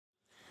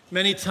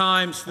Many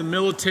times the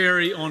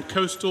military on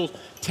coastal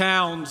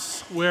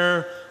towns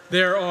where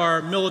there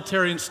are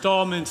military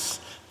installments,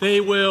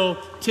 they will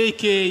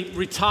take a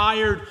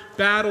retired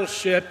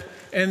battleship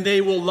and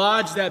they will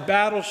lodge that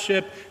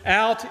battleship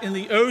out in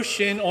the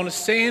ocean on a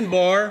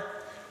sandbar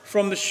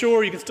from the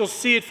shore. You can still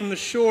see it from the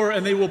shore,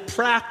 and they will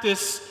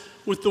practice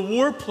with the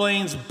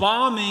warplanes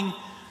bombing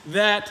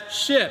that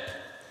ship.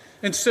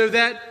 And so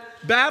that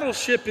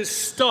battleship is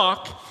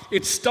stuck.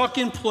 It's stuck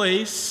in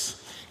place.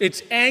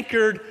 It's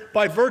anchored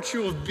by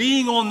virtue of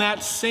being on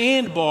that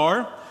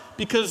sandbar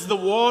because the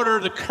water,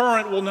 the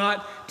current will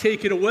not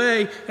take it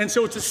away. And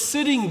so it's a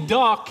sitting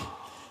duck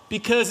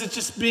because it's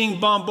just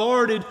being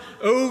bombarded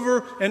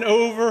over and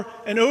over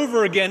and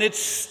over again. It's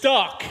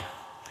stuck.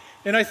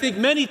 And I think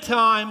many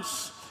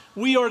times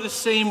we are the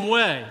same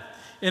way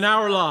in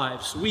our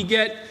lives. We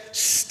get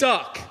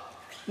stuck.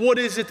 What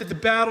is it that the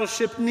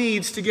battleship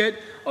needs to get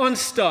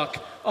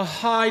unstuck? A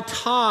high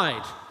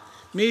tide,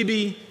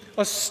 maybe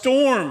a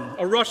storm,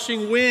 a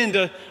rushing wind,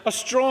 a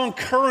strong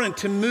current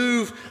to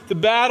move the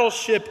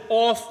battleship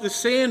off the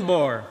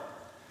sandbar.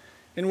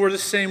 And we're the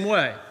same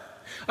way.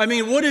 I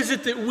mean, what is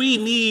it that we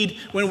need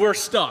when we're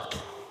stuck?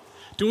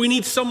 Do we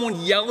need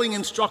someone yelling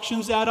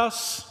instructions at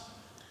us?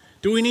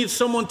 Do we need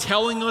someone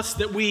telling us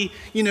that we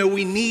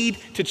need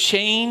to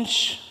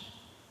change?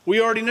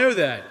 We already know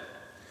that.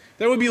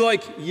 That would be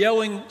like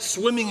yelling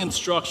swimming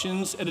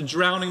instructions at a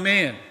drowning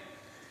man.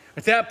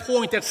 At that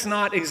point, that's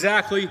not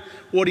exactly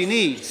what he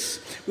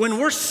needs. When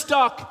we're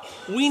stuck,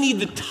 we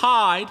need the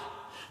tide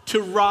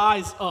to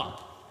rise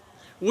up.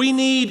 We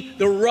need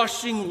the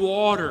rushing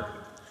water.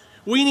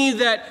 We need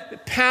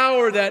that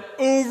power, that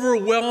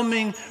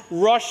overwhelming,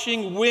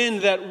 rushing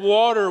wind, that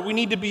water. We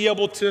need to be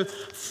able to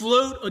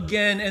float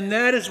again, and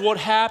that is what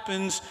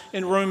happens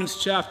in Romans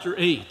chapter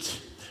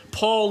 8.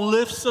 Paul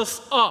lifts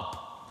us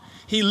up.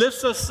 He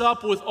lifts us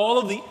up with all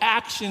of the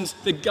actions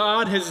that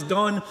God has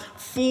done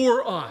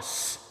for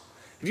us.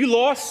 Have you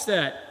lost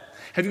that?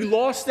 Have you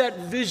lost that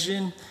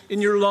vision in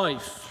your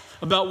life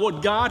about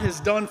what God has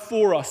done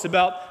for us,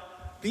 about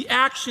the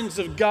actions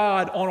of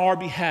God on our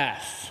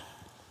behalf?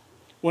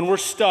 When we're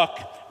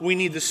stuck, we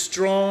need the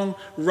strong,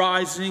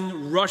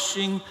 rising,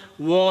 rushing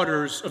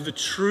waters of the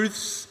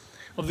truths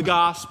of the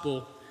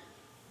gospel.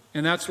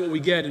 And that's what we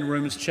get in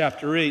Romans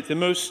chapter 8. The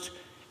most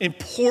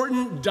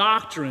important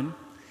doctrine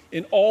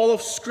in all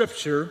of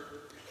Scripture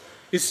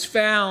is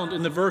found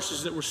in the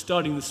verses that we're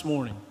studying this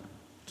morning.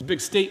 It's a big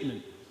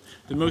statement.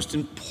 The most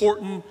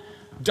important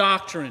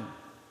doctrine,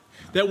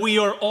 that we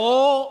are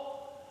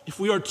all, if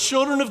we are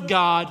children of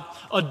God,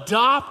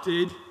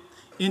 adopted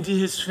into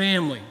His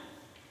family.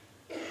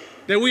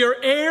 That we are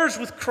heirs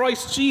with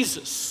Christ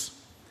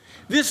Jesus.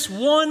 This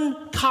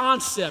one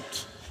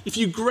concept, if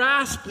you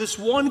grasp this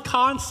one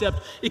concept,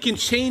 it can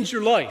change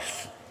your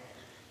life.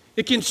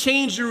 It can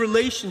change your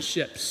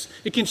relationships.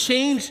 It can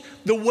change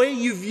the way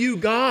you view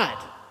God.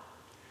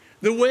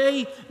 The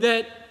way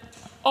that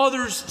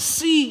others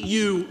see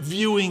you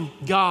viewing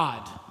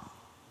God.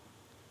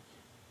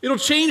 It'll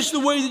change the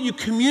way that you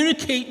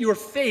communicate your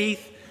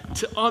faith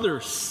to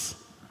others.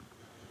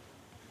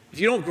 If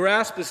you don't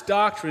grasp this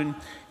doctrine,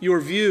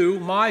 your view,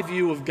 my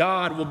view of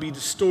God will be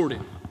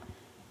distorted.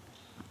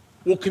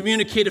 We'll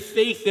communicate a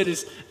faith that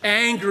is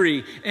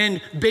angry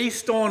and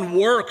based on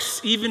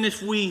works, even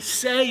if we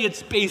say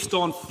it's based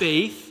on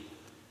faith.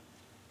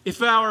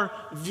 If our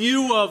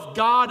view of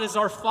God as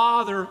our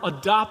Father,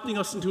 adopting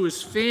us into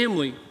His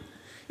family,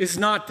 is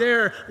not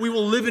there, we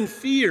will live in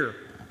fear.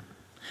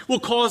 We'll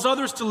cause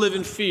others to live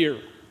in fear.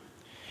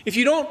 If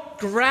you don't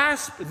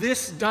grasp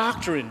this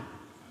doctrine,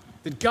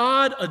 that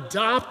God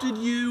adopted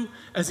you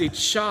as a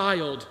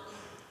child,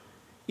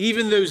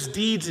 even those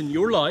deeds in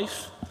your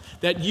life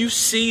that you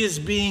see as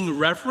being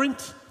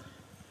reverent,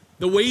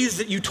 the ways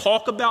that you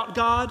talk about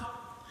God,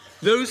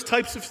 those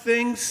types of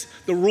things,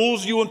 the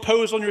rules you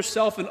impose on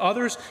yourself and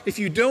others, if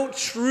you don't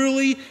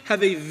truly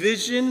have a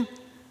vision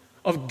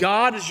of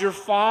God as your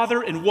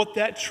Father and what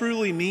that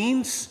truly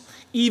means,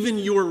 even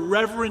your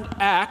reverent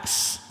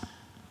acts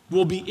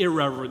will be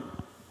irreverent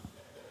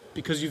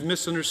because you've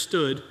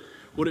misunderstood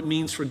what it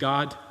means for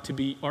God to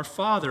be our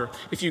Father.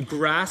 If you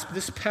grasp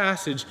this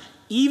passage,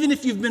 even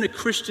if you've been a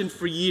Christian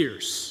for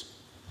years,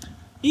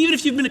 even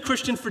if you've been a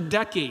Christian for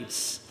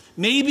decades,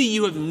 maybe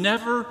you have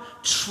never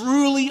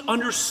truly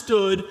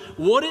understood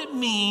what it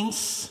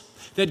means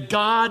that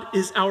God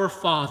is our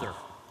Father.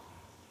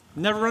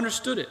 Never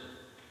understood it.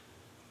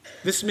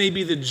 This may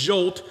be the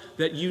jolt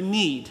that you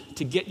need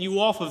to get you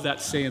off of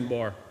that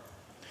sandbar.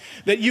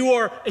 That you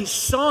are a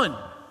son,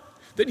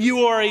 that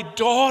you are a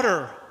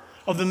daughter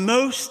of the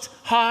Most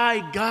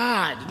High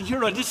God. Did you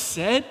hear what I just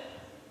said?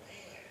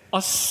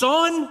 A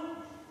son,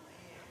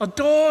 a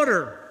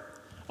daughter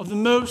of the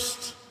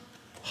Most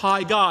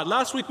High God.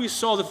 Last week we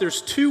saw that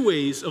there's two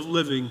ways of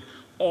living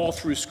all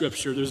through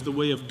Scripture. There's the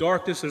way of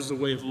darkness, there's the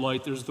way of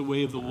light, there's the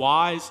way of the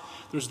wise,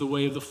 there's the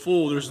way of the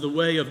fool, there's the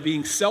way of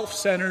being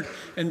self-centered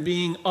and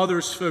being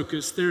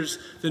others-focused. There's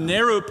the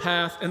narrow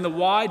path and the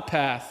wide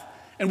path.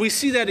 And we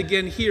see that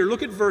again here.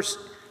 Look at verse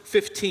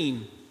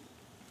 15.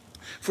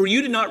 For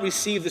you did not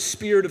receive the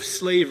spirit of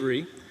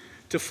slavery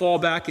to fall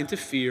back into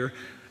fear,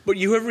 but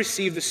you have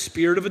received the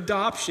spirit of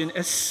adoption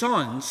as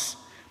sons,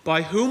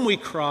 by whom we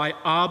cry,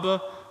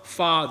 Abba,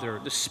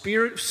 Father. The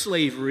spirit of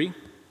slavery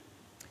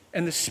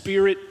and the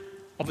spirit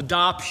of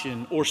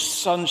adoption or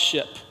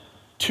sonship.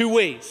 Two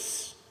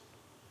ways.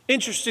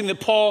 Interesting that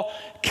Paul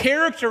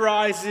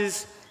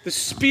characterizes the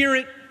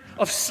spirit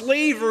of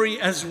slavery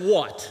as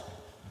what?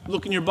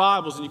 Look in your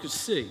Bibles and you can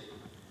see.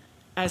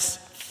 As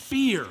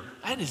fear.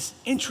 That is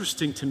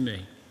interesting to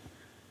me.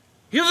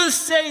 He doesn't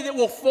say that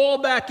we'll fall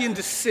back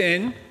into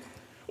sin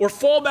or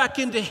fall back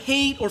into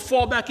hate or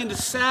fall back into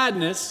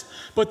sadness,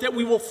 but that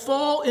we will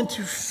fall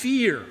into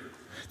fear.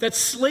 That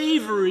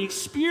slavery,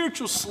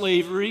 spiritual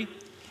slavery,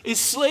 is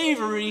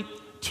slavery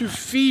to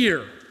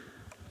fear.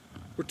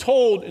 We're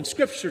told in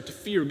Scripture to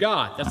fear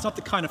God. That's not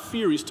the kind of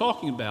fear he's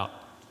talking about.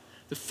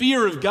 The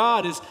fear of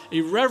God is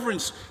a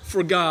reverence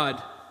for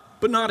God,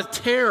 but not a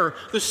terror.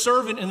 The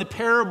servant in the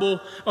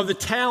parable of the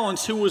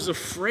talents who was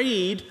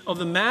afraid of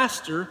the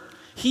master,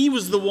 he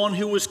was the one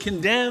who was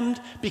condemned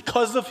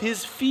because of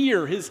his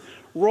fear, his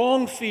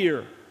wrong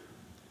fear.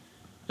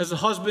 As a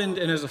husband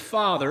and as a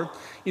father,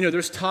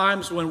 there's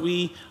times when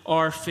we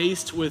are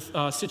faced with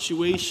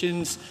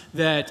situations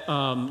that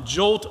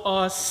jolt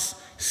us,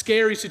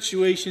 scary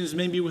situations,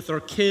 maybe with our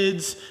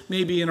kids,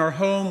 maybe in our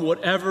home,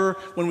 whatever,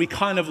 when we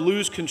kind of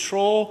lose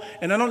control.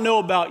 And I don't know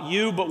about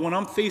you, but when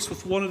I'm faced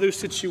with one of those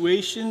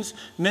situations,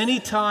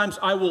 many times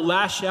I will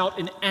lash out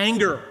in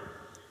anger.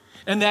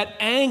 And that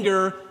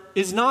anger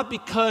is not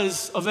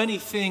because of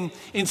anything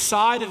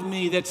inside of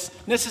me that's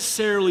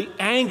necessarily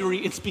angry.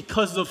 It's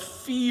because of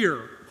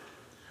fear.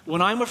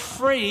 When I'm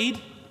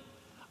afraid,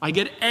 I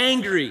get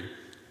angry.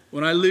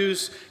 When I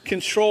lose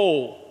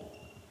control,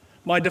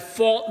 my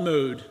default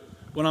mode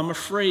when I'm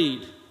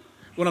afraid,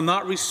 when I'm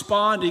not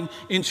responding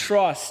in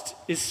trust,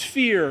 is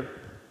fear,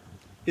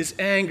 is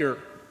anger,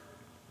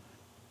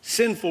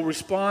 sinful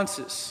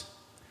responses.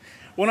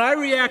 When I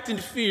react in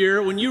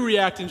fear, when you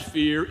react in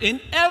fear,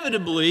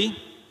 inevitably,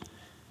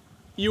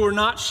 you are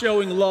not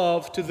showing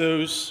love to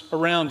those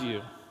around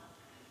you.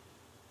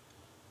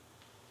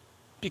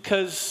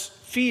 Because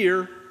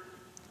fear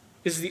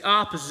is the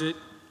opposite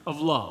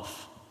of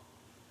love.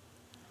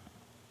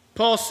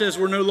 Paul says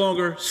we're no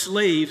longer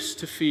slaves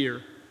to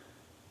fear.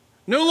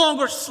 No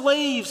longer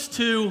slaves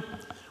to,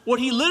 what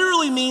he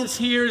literally means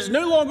here is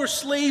no longer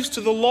slaves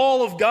to the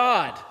law of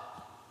God.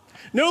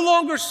 No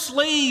longer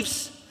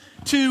slaves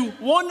to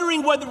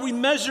wondering whether we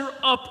measure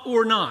up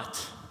or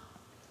not.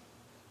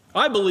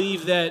 I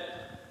believe that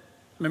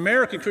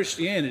American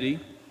Christianity,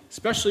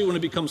 especially when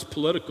it becomes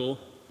political,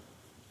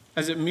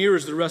 as it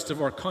mirrors the rest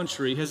of our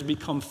country, has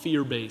become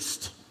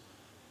fear-based.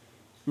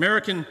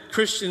 American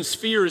Christians'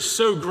 fear is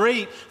so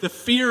great, the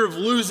fear of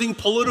losing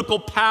political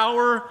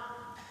power,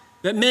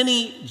 that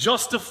many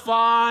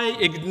justify,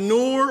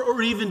 ignore,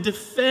 or even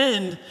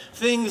defend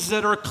things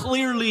that are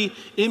clearly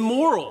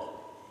immoral.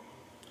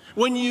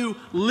 When you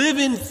live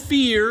in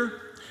fear,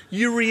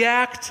 you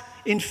react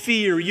in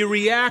fear, you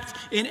react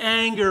in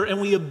anger,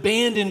 and we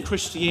abandon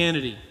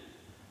Christianity.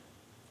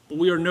 But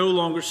we are no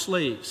longer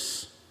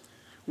slaves.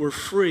 We're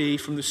free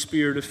from the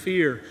spirit of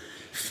fear.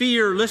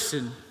 Fear,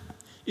 listen,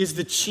 is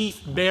the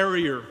chief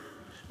barrier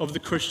of the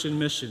Christian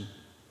mission.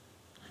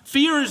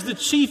 Fear is the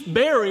chief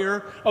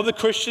barrier of the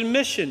Christian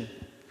mission.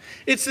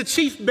 It's the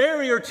chief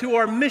barrier to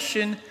our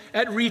mission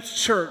at Reach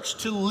Church,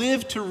 to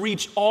live to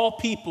reach all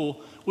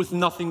people with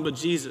nothing but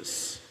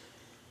Jesus.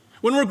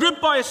 When we're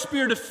gripped by a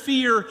spirit of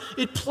fear,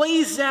 it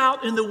plays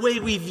out in the way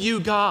we view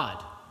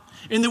God,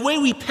 in the way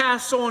we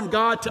pass on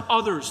God to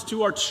others,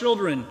 to our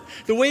children,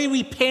 the way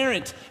we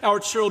parent our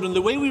children,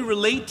 the way we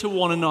relate to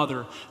one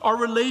another, our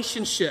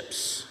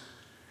relationships.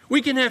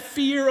 We can have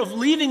fear of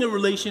leaving a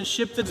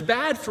relationship that's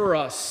bad for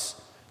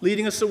us,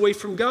 leading us away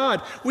from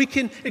God. We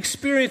can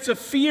experience a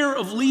fear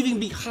of leaving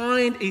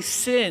behind a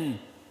sin,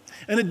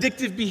 an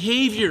addictive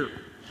behavior,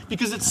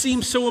 because it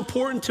seems so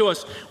important to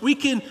us. We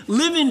can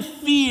live in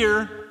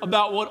fear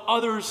about what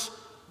others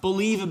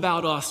believe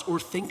about us or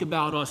think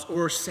about us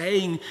or are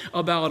saying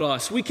about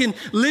us. We can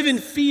live in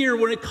fear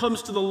when it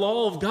comes to the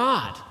law of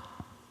God.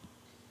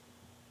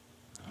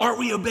 Are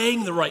we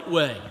obeying the right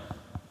way?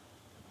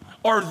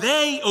 Are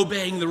they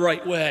obeying the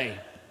right way?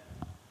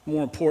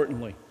 More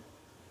importantly,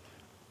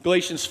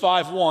 Galatians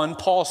 5:1,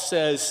 Paul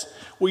says,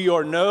 we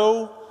are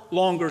no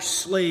longer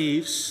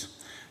slaves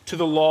to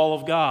the law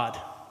of God.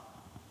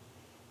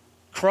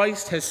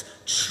 Christ has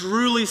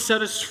truly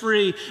set us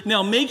free.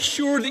 Now make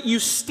sure that you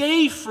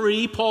stay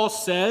free, Paul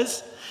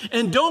says,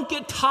 and don't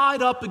get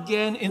tied up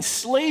again in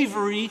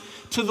slavery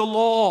to the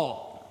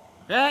law.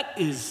 That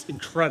is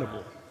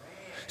incredible.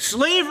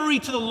 Slavery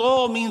to the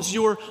law means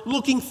you're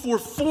looking for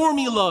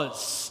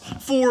formulas,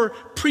 for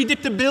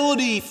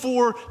predictability,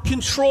 for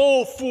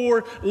control,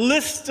 for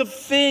lists of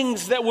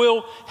things that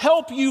will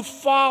help you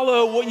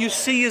follow what you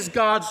see as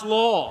God's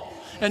law.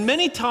 And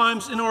many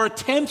times in our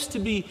attempts to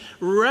be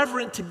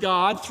reverent to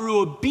God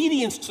through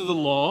obedience to the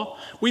law,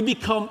 we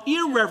become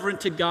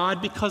irreverent to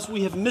God because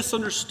we have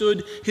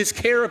misunderstood his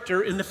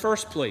character in the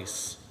first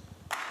place.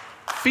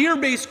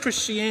 Fear-based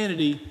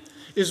Christianity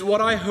is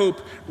what I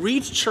hope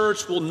Reach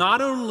Church will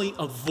not only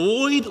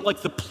avoid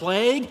like the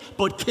plague,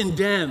 but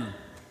condemn.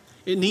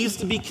 It needs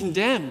to be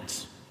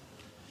condemned.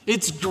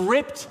 It's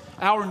gripped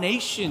our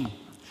nation.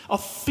 A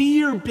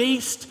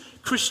fear-based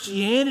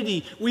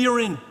Christianity. We are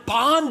in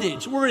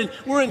bondage.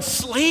 We're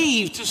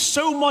enslaved to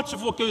so much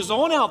of what goes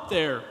on out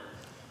there.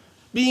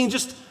 Being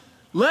just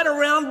led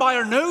around by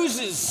our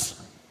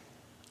noses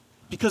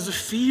because of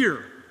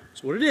fear.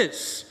 That's what it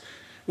is.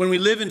 When we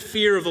live in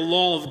fear of the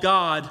law of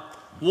God,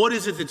 what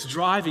is it that's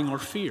driving our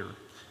fear?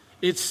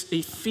 It's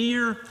a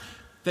fear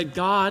that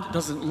God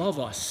doesn't love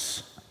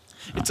us.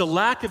 It's a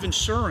lack of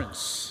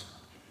insurance.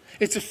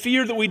 It's a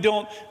fear that we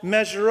don't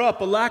measure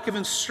up, a lack of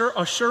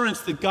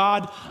assurance that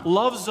God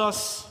loves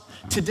us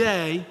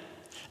today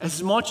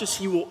as much as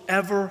he will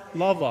ever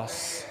love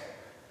us.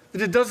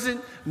 That it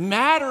doesn't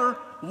matter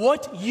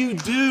what you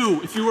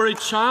do. If you are a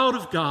child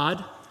of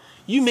God,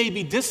 you may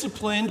be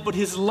disciplined, but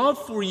his love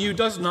for you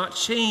does not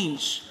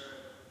change.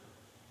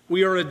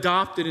 We are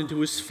adopted into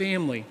his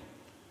family.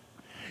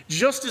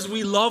 Just as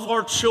we love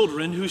our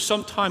children, who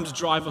sometimes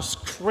drive us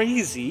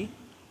crazy,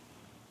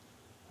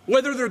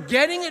 whether they're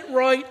getting it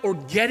right or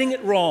getting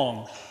it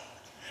wrong,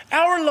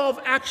 our love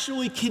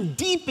actually can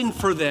deepen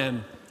for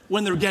them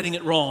when they're getting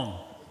it wrong.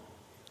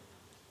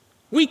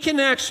 We can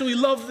actually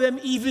love them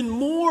even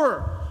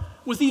more,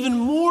 with even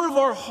more of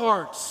our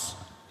hearts,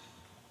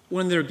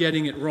 when they're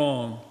getting it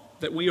wrong.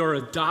 That we are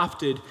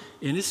adopted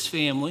in his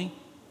family,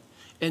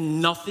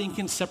 and nothing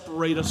can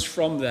separate us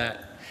from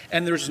that.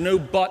 And there's no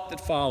but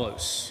that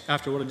follows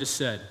after what I just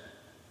said.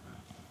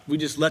 We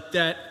just let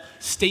that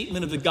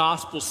statement of the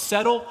gospel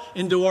settle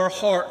into our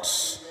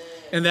hearts,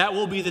 and that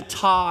will be the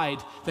tide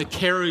that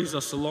carries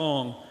us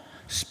along.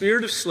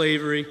 Spirit of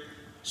slavery,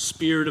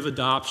 spirit of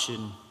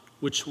adoption.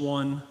 Which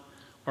one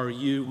are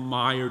you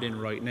mired in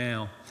right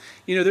now?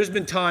 You know, there's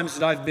been times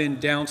that I've been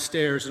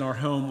downstairs in our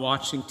home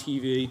watching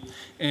TV,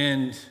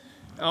 and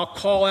I'll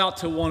call out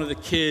to one of the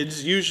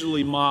kids,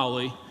 usually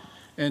Molly,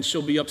 and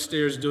she'll be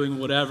upstairs doing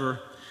whatever.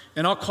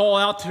 And I'll call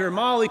out to her,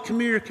 Molly, come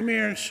here,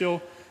 and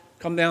she'll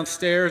come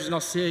downstairs, and I'll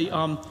say,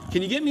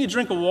 can you get me a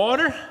drink of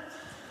water?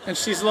 And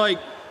she's like,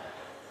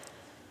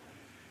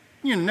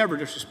 never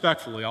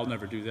disrespectfully, I'll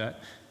never do that.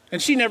 And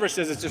she never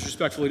says it's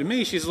disrespectfully to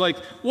me. She's like,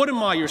 what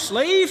am I, your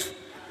slave?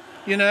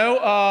 And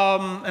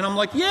I'm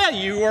like, yeah,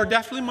 you are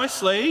definitely my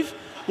slave.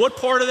 What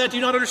part of that do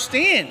you not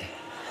understand?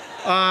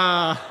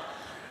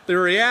 The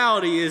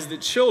reality is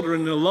that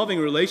children in a loving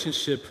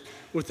relationship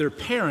with their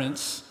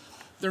parents,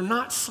 they're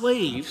not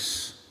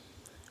slaves,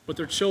 but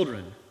they're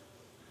children.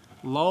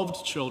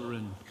 Loved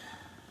children,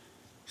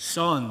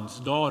 sons,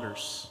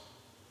 daughters.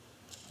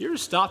 You ever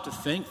stop to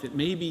think that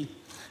maybe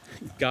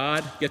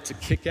God gets a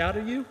kick out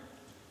of you?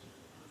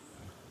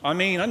 I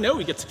mean, I know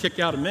he gets a kick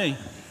out of me.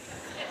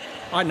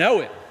 I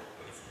know it.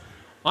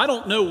 I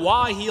don't know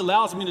why he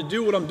allows me to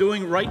do what I'm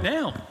doing right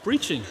now,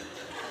 preaching.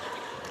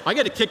 I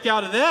get a kick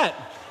out of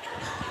that.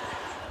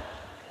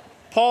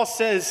 Paul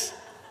says,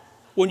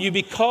 when you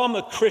become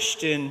a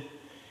Christian,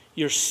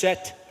 you're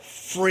set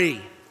free.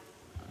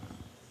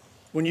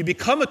 When you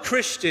become a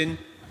Christian,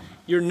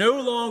 you're no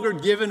longer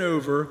given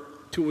over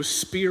to a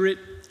spirit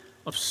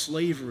of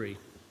slavery,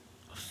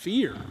 of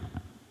fear.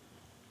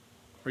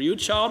 Are you a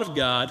child of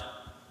God,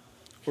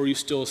 or are you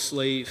still a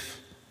slave?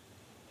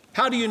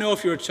 How do you know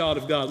if you're a child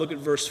of God? Look at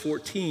verse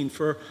 14.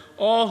 For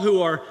all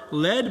who are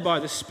led by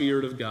the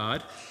Spirit of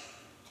God,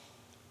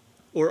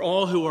 or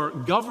all who are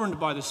governed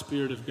by the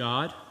Spirit of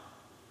God,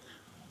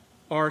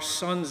 are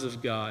sons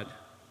of God.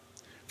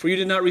 For you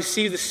did not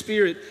receive the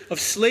spirit of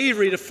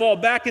slavery to fall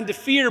back into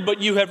fear,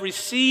 but you have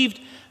received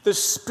the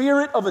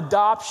spirit of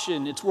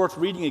adoption. It's worth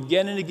reading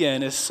again and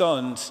again, as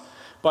sons,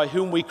 by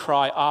whom we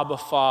cry, Abba,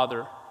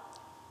 Father.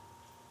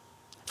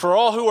 For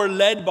all who are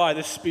led by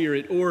the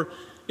Spirit, or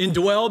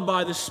indwelled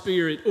by the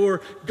Spirit,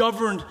 or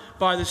governed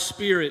by the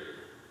Spirit,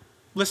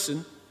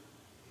 listen,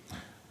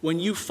 when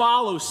you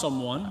follow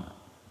someone,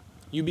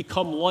 you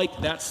become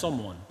like that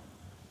someone.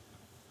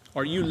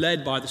 Are you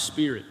led by the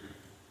Spirit?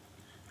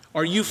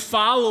 Are you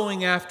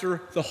following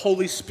after the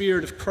Holy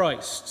Spirit of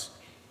Christ?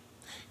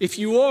 If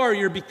you are,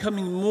 you're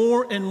becoming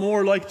more and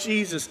more like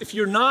Jesus. If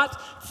you're not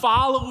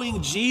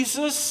following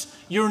Jesus,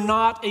 you're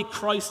not a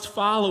Christ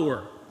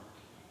follower.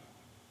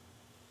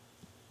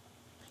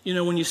 You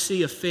know, when you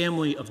see a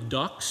family of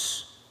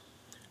ducks,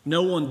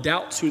 no one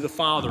doubts who the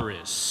father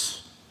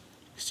is.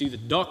 You see the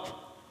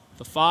duck,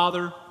 the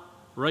father,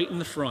 right in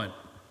the front.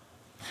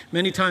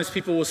 Many times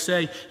people will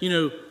say,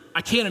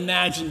 I can't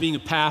imagine being a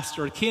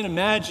pastor. I can't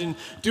imagine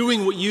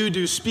doing what you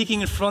do,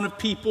 speaking in front of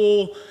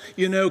people,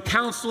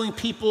 counseling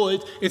people.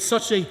 It's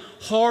such a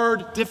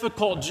hard,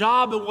 difficult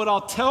job. And what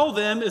I'll tell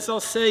them is I'll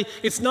say,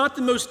 it's not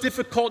the most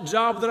difficult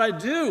job that I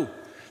do.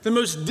 The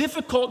most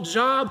difficult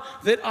job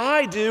that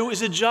I do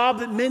is a job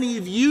that many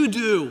of you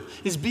do,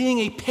 is being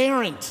a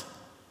parent,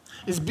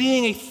 is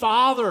being a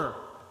father.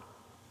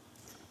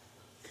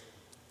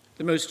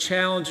 The most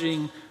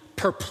challenging,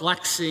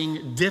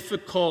 perplexing,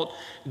 difficult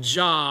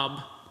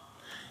job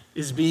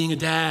is being a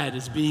dad,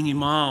 is being a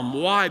mom.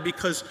 Why?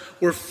 Because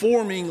we're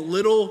forming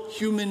little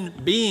human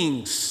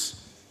beings.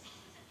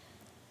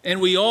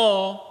 And we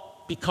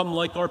all become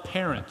like our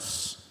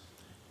parents.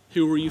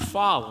 Who are you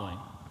following?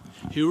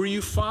 Who are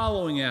you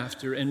following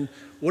after? And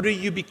what are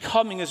you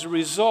becoming as a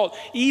result?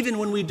 Even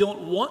when we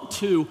don't want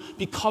to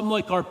become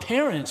like our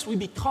parents, we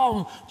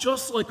become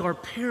just like our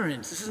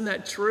parents. Isn't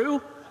that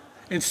true?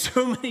 In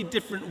so many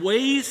different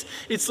ways.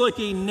 It's like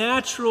a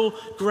natural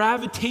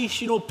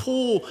gravitational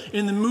pull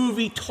in the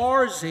movie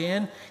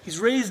Tarzan. He's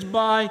raised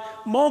by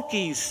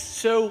monkeys.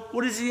 So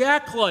what does he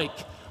act like?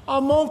 A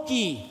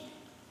monkey.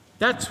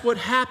 That's what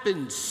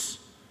happens.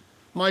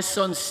 My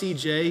son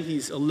CJ,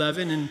 he's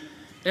 11, and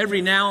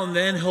every now and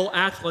then he'll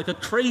act like a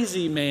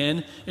crazy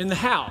man in the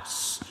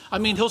house. I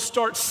mean, he'll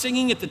start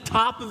singing at the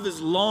top of his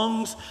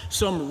lungs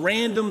some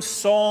random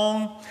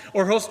song,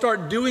 or he'll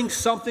start doing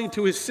something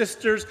to his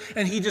sisters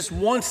and he just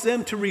wants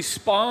them to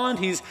respond.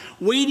 He's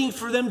waiting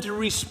for them to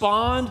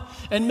respond.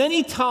 And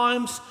many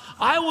times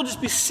I will just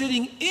be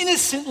sitting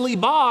innocently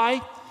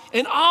by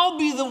and I'll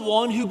be the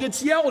one who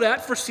gets yelled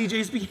at for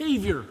CJ's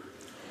behavior.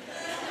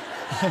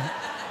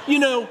 You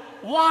know,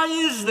 why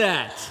is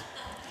that?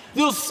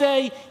 They'll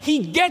say, he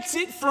gets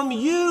it from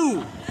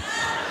you.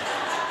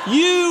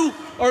 You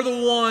are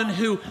the one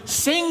who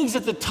sings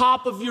at the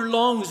top of your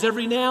lungs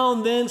every now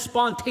and then,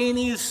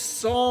 spontaneous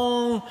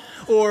song,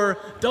 or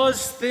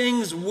does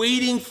things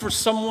waiting for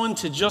someone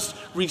to just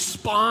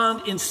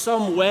respond in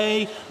some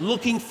way,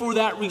 looking for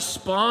that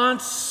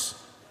response.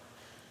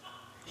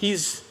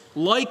 He's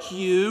like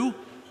you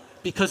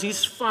because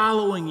he's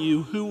following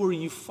you. Who are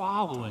you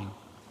following?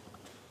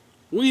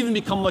 We even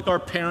become like our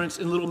parents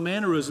in little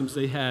mannerisms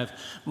they have.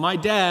 My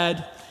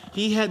dad,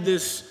 he had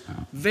this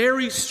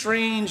very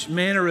strange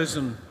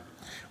mannerism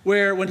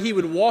where when he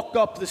would walk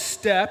up the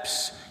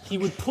steps, he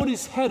would put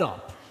his head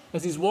up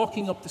as he's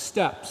walking up the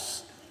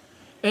steps.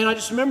 And I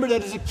just remember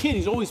that as a kid,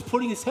 he's always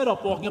putting his head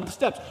up walking up the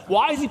steps.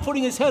 Why is he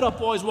putting his head up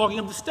while he's walking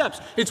up the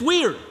steps? It's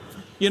weird,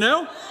 you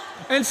know?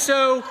 And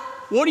so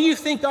what do you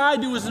think I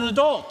do as an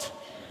adult?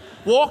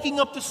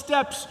 Walking up the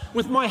steps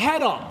with my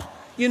head up.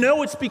 You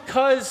know, it's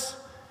because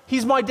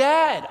he's my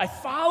dad. I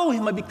follow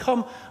him. I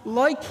become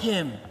like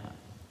him.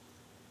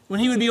 When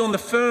he would be on the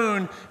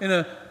phone in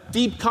a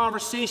deep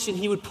conversation,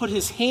 he would put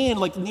his hand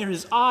like near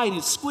his eye and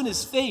he'd squint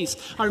his face.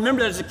 I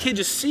remember that as a kid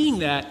just seeing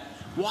that.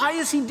 Why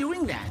is he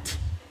doing that?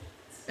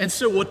 And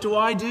so what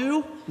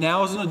do?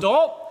 Now as an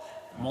adult,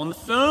 I'm on the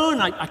phone.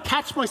 I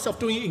catch myself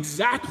doing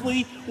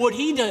exactly what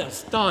he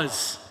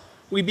does.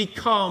 We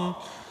become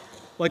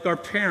like our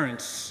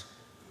parents.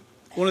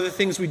 One of the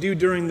things we do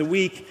during the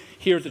week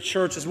here at the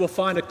church is we'll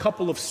find a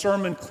couple of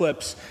sermon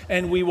clips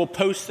and we will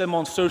post them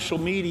on social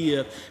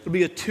media. It'll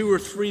be a 2 or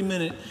 3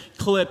 minute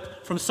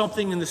clip from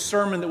something in the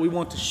sermon that we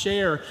want to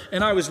share.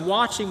 And I was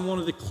watching one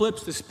of the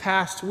clips this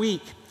past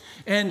week,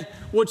 and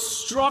what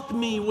struck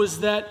me was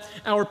that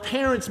our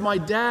parents, my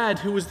dad,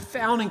 who was the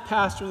founding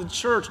pastor of the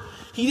church,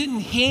 he didn't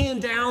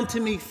hand down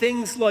to me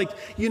things like,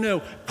 you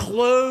know,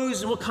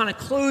 clothes and what kind of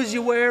clothes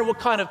you wear, what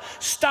kind of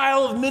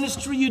style of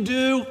ministry you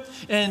do,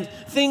 and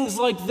things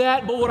like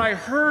that. But what I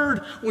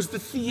heard was the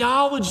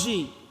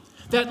theology,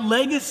 that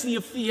legacy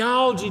of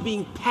theology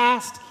being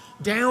passed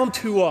down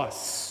to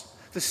us,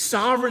 the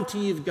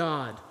sovereignty of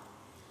God,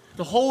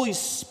 the Holy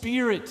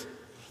Spirit,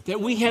 that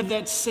we have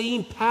that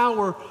same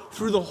power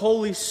through the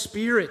Holy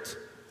Spirit.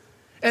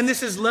 And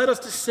this has led us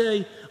to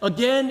say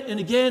again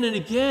and again and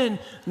again,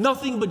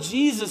 nothing but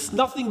Jesus,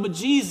 nothing but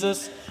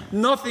Jesus,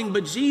 nothing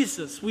but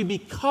Jesus. We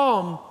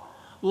become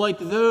like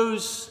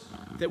those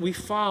that we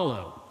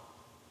follow.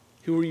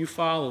 Who are you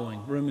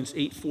following? Romans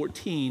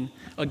 8:14.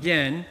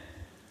 Again,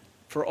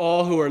 for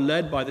all who are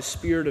led by the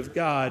Spirit of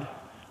God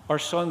are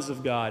sons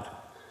of God.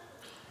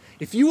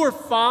 If you are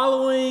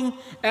following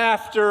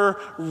after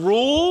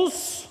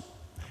rules,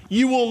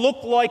 you will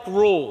look like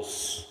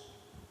rules.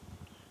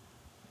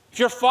 If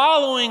you're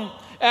following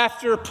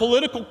after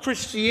political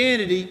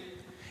Christianity,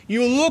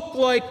 you look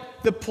like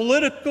the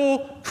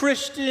political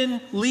Christian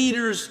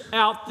leaders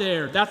out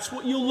there. That's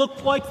what you'll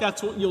look like.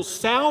 That's what you'll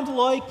sound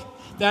like.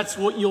 That's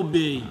what you'll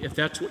be, if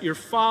that's what you're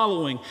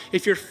following.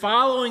 If you're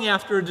following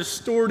after a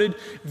distorted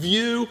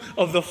view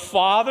of the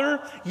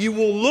Father, you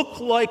will look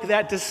like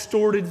that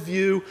distorted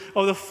view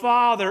of the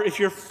Father. If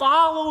you're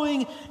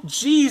following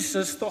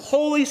Jesus, the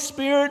Holy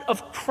Spirit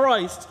of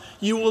Christ,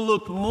 you will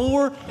look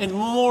more and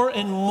more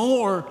and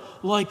more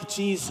like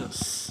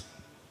Jesus.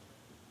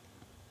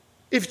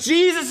 If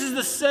Jesus is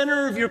the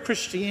center of your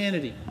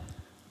Christianity,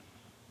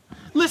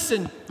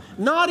 listen,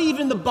 not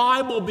even the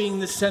Bible being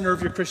the center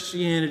of your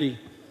Christianity,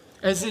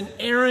 as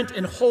inerrant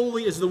and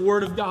holy as the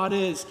Word of God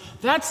is,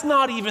 that's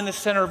not even the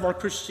center of our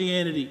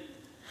Christianity.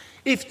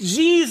 If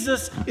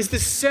Jesus is the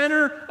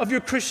center of your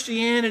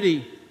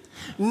Christianity,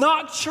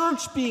 not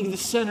church being the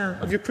center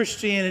of your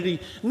Christianity,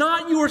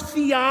 not your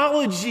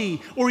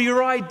theology or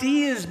your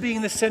ideas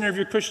being the center of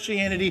your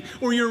Christianity,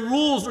 or your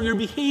rules or your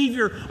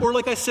behavior, or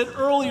like I said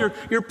earlier,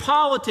 your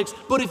politics,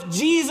 but if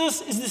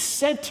Jesus is the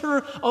center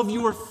of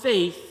your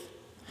faith,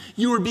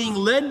 you are being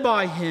led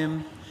by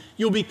Him,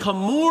 You'll become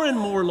more and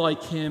more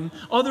like him.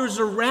 Others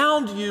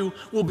around you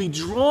will be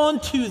drawn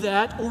to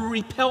that or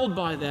repelled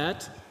by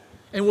that,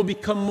 and will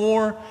become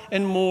more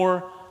and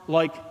more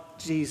like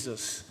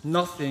Jesus.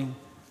 Nothing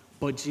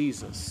but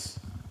Jesus.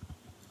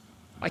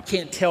 I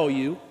can't tell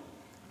you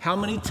how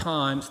many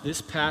times this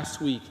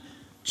past week,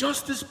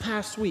 just this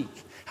past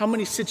week, how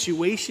many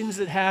situations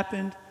that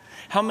happened,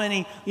 how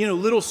many,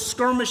 little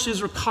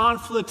skirmishes or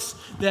conflicts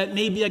that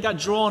maybe I got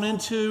drawn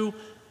into,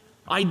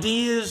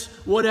 ideas,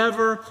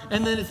 whatever.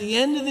 And then at the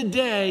end of the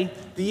day,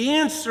 the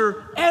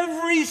answer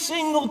every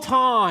single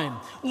time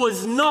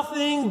was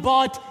nothing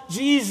but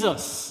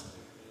Jesus.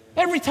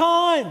 Every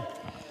time. I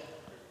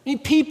mean,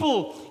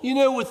 people,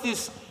 with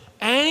this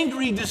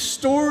angry,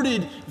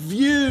 distorted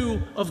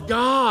view of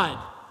God,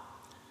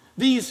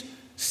 these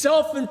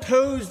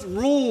self-imposed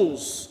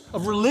rules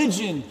of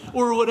religion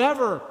or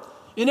whatever,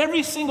 in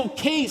every single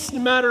case, no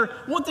matter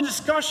what the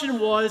discussion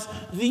was,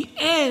 the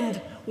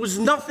end was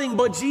nothing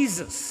but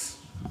Jesus.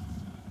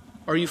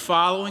 Are you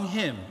following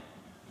him?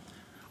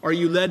 Are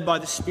you led by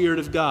the Spirit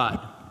of God?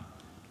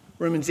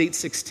 Romans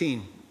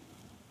 8:16.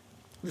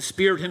 The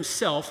Spirit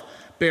himself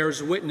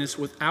bears witness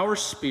with our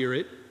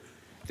spirit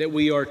that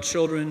we are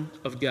children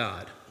of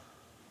God.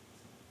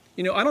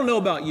 I don't know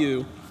about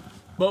you,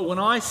 but when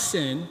I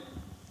sin,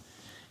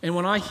 and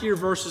when I hear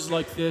verses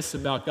like this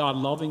about God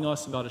loving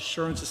us, about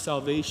assurance of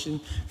salvation,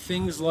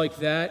 things like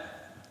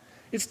that,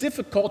 it's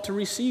difficult to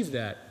receive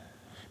that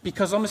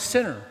because I'm a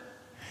sinner,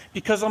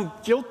 because I'm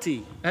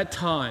guilty at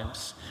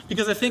times,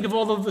 because I think of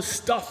all of the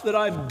stuff that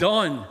I've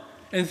done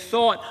and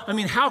thought,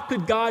 how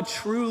could God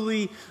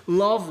truly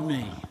love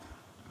me?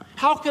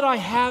 How could I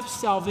have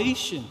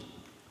salvation?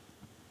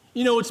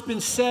 It's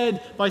been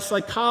said by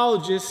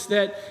psychologists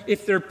that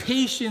if their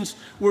patients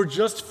were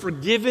just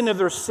forgiven of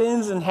their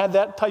sins and had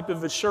that type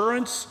of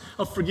assurance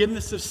of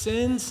forgiveness of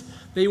sins,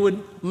 they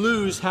would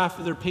lose half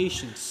of their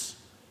patients,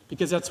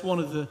 because that's one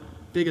of the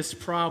biggest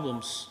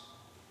problems.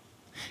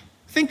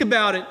 Think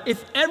about it.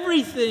 If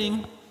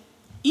everything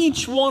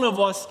each one of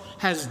us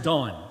has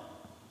done,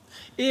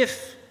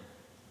 if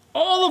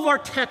all of our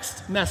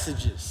text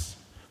messages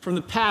from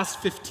the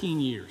past 15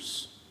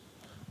 years,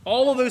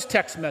 all of those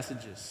text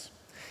messages,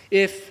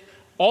 if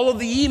all of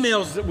the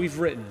emails that we've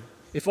written,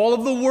 if all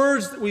of the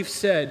words that we've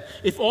said,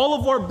 if all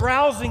of our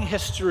browsing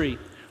history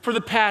for the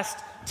past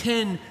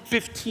 10,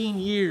 15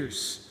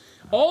 years,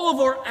 all of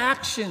our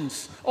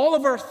actions, all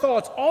of our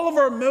thoughts, all of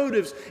our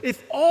motives,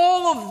 if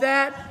all of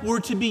that were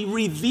to be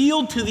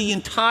revealed to the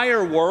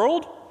entire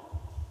world,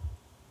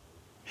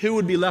 who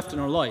would be left in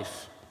our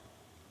life?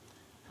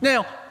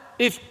 Now,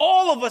 if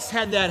all of us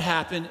had that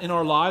happen in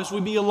our lives,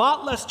 we'd be a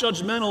lot less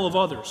judgmental of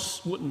others,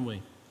 wouldn't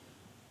we?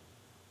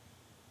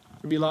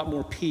 There'd be a lot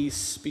more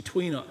peace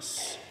between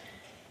us.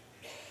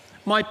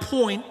 My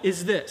point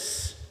is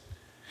this.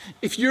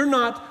 If you're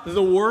not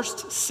the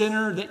worst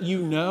sinner that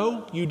you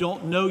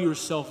don't know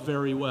yourself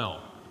very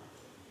well.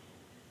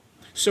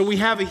 So we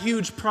have a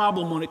huge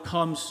problem when it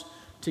comes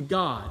to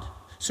God.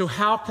 So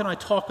how can I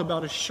talk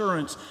about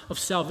assurance of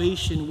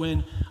salvation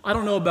when, I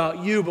don't know about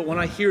you, but when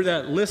I hear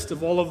that list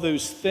of all of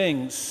those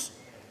things,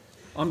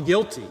 I'm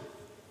guilty.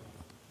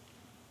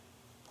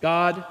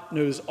 God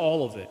knows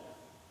all of it.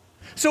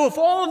 So if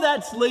all of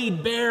that's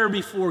laid bare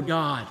before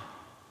God,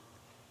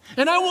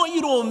 and I want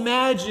you to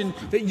imagine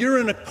that you're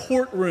in a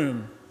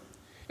courtroom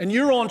and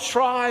you're on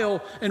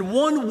trial and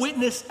one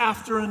witness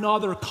after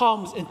another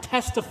comes and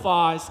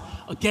testifies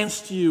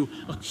against you,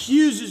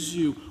 accuses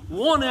you,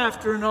 one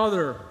after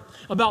another,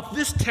 about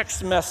this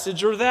text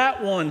message or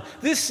that one,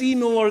 this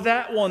email or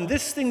that one,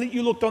 this thing that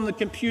you looked on the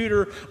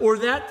computer or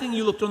that thing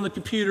you looked on the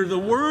computer, the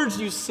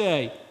words you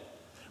say,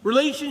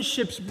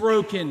 relationships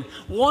broken,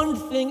 one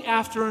thing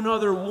after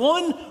another,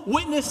 one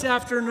witness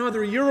after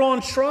another. You're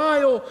on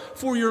trial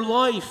for your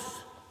life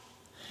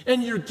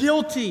and you're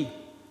guilty.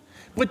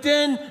 But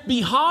then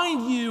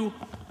behind you,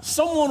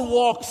 someone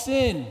walks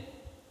in.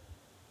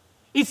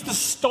 It's the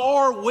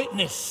star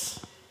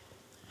witness.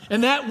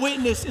 And that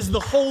witness is the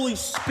Holy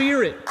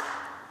Spirit.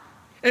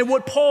 And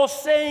what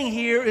Paul's saying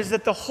here is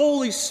that the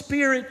Holy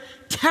Spirit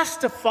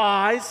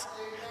testifies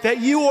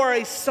that you are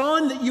a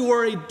son, that you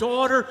are a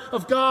daughter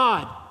of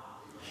God.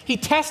 He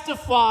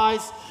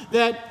testifies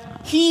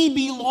that he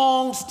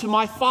belongs to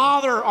my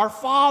Father, our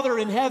Father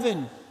in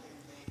heaven.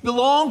 He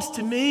belongs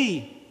to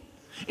me.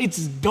 It's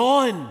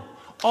done.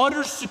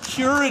 Utter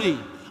security.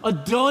 A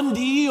done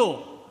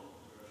deal.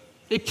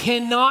 It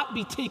cannot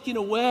be taken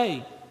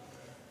away.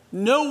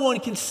 No one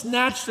can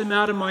snatch them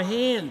out of my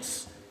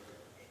hands.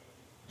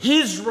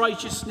 His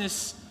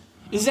righteousness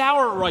is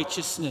our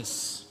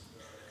righteousness.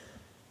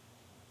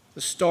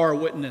 The star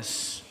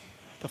witness.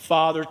 The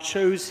Father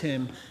chose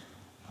him.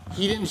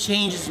 He didn't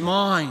change his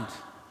mind.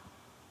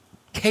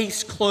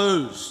 Case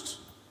closed.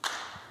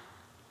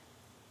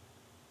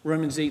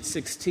 Romans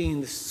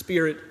 8:16, the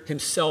Spirit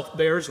himself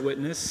bears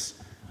witness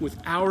with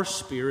our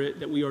spirit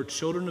that we are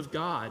children of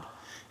God.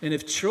 And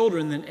if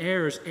children, then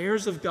heirs,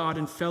 heirs of God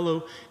and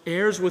fellow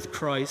heirs with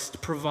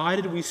Christ,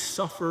 provided we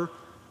suffer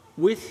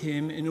with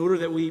him in order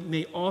that we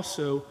may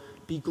also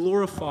be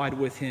glorified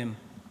with him.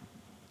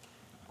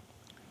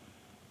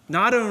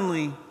 not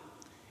only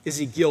is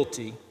he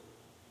guilty,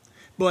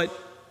 but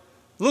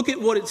look at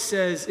what it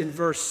says in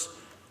verse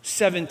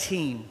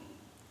 17,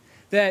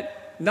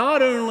 that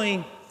not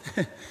only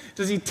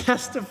does he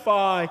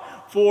testify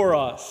for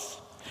us,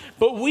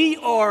 but we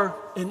are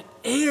an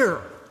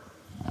heir.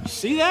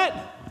 See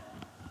that?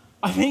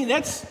 I mean,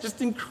 that's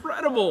just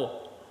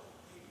incredible.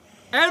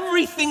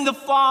 Everything the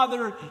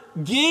Father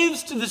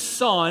gives to the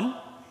Son,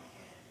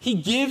 he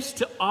gives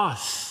to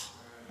us.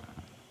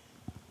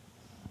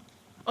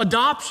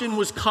 Adoption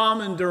was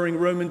common during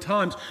Roman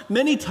times.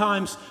 Many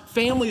times,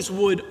 families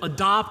would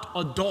adopt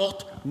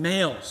adult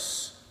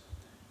males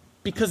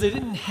because they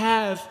didn't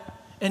have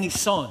any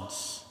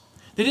sons.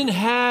 They didn't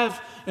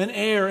have an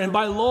heir. And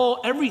by law,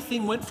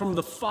 everything went from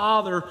the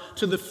father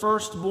to the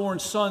firstborn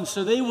son.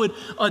 So they would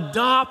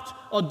adopt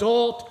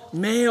adult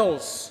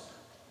males.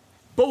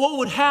 But what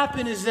would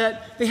happen is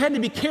that they had to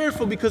be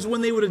careful, because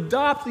when they would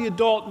adopt the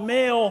adult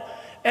male,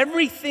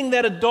 everything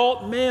that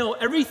adult male,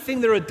 everything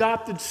their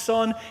adopted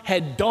son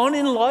had done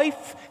in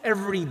life,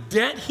 every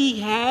debt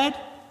he had,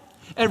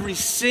 every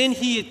sin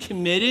he had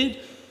committed,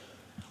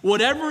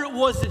 whatever it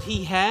was that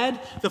he had,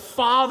 the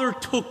father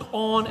took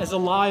on as a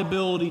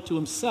liability to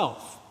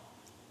himself.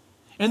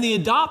 And the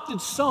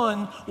adopted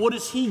son, what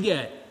does he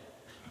get?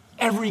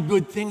 Every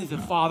good thing that the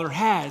father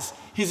has,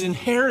 his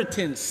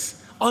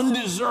inheritance,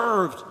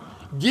 undeserved,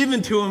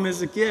 given to him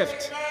as a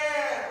gift.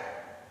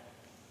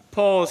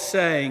 Paul is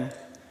saying,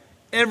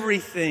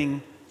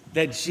 everything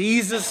that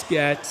Jesus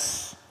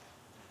gets,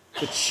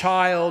 the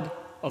child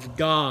of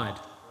God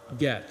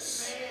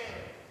gets.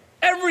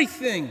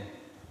 Everything.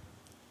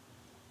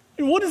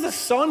 And what does the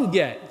Son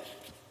get?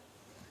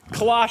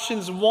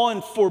 Colossians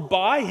 1, for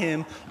by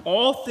him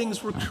all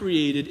things were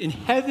created in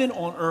heaven,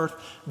 on earth,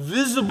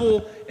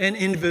 visible and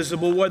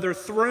invisible, whether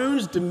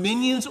thrones,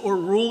 dominions, or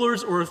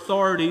rulers or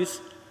authorities.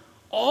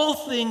 All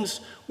things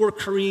were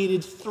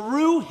created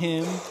through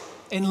him,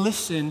 and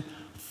listen,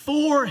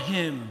 for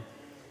him.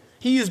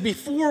 He is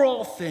before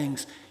all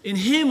things. In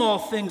him all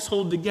things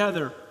hold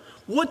together.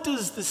 What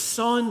does the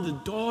son, the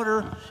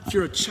daughter, if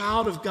you're a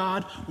child of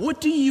God,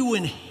 what do you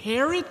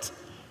inherit?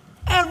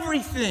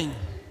 Everything.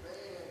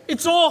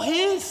 It's all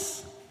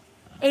his.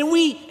 And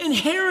we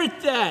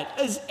inherit that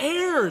as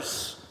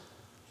heirs.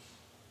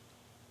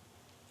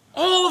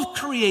 All of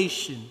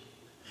creation,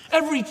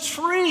 every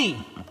tree,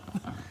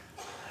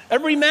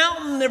 every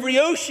mountain, every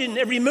ocean,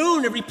 every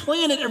moon, every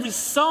planet, every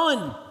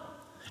sun,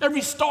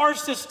 every star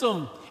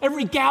system,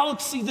 every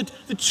galaxy,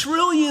 the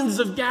trillions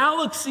of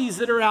galaxies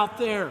that are out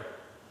there,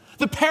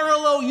 the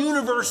parallel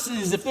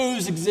universes, if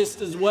those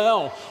exist as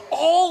well.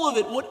 All of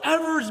it,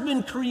 whatever's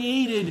been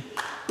created,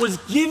 was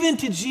given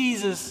to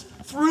Jesus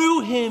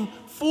through him,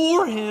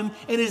 for him,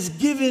 and is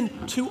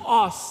given to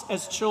us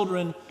as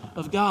children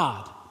of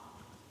God.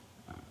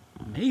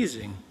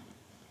 Amazing.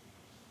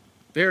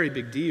 Very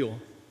big deal.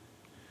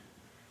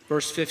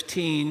 Verse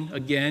 15,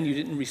 again, you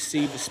didn't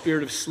receive the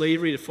spirit of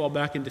slavery to fall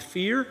back into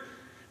fear,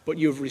 but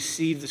you have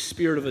received the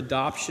spirit of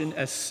adoption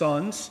as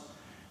sons,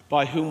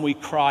 by whom we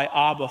cry,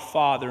 Abba,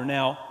 Father.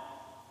 Now,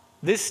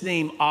 this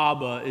name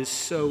Abba is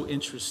so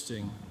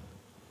interesting.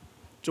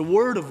 It's a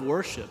word of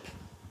worship.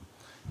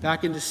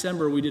 Back in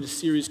December, we did a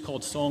series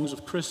called Songs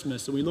of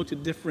Christmas, and we looked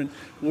at different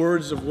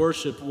words of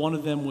worship. One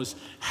of them was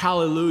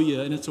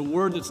hallelujah, and it's a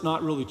word that's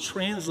not really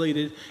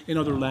translated in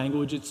other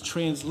languages. It's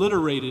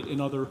transliterated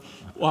in other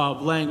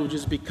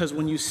languages, because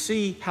when you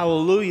see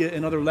hallelujah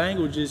in other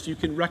languages, you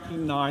can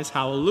recognize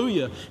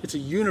hallelujah. It's a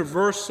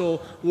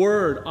universal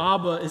word.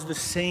 Abba is the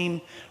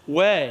same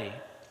way.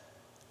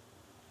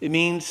 It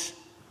means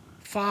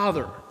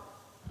Father.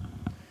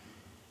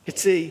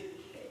 It's a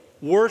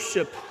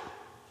worship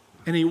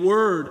and a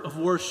word of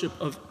worship,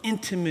 of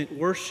intimate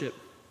worship.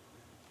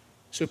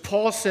 So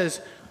Paul says,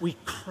 we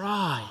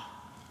cry,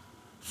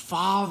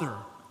 Father,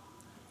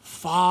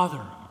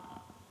 Father.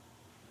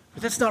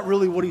 But that's not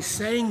really what he's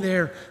saying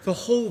there. The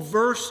whole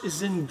verse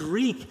is in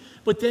Greek,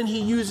 but then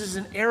he uses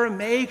an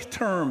Aramaic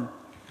term,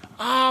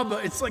 Abba.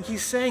 It's like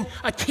he's saying,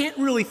 I can't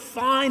really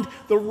find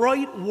the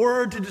right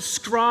word to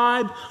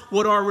describe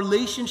what our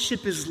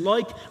relationship is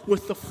like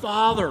with the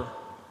Father.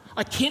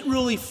 I can't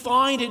really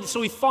find it.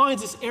 So he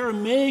finds this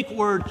Aramaic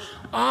word,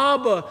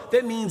 Abba,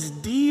 that means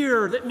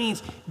dear,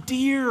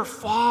 dear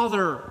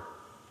Father.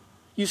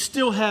 You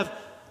still have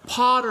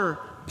pater,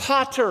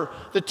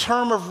 the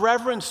term of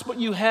reverence,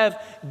 but you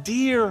have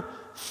dear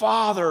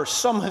Father.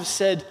 Some have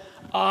said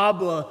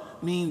Abba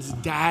means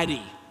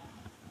daddy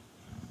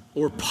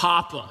or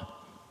papa.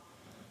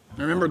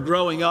 I remember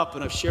growing up,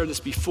 and I've shared this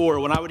before,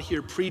 when I would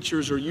hear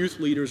preachers or youth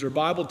leaders or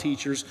Bible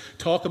teachers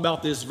talk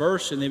about this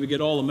verse, and they would get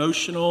all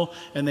emotional,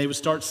 and they would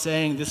start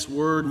saying this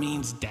word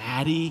means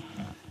daddy,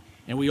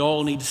 and we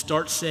all need to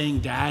start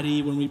saying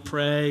daddy when we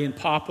pray and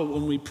papa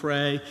when we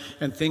pray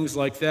and things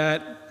like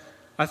that.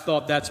 I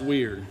thought that's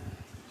weird.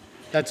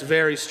 That's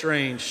very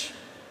strange.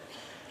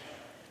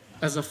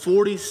 As a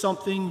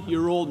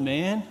 40-something-year-old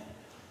man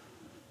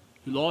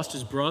who lost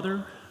his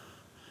brother,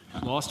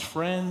 who lost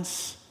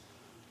friends,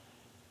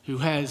 who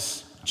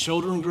has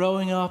children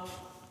growing up,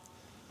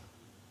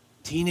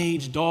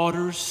 teenage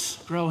daughters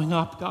growing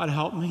up. God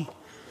help me.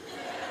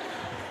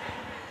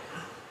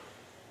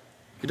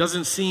 It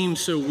doesn't seem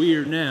so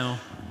weird now.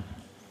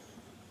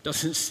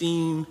 Doesn't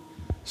seem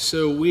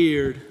so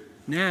weird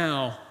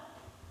now.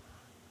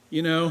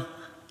 You know,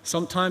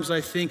 sometimes I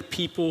think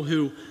people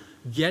who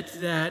get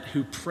that,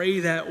 who pray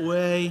that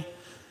way,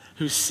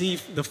 who see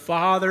the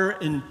Father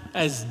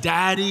as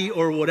daddy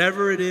or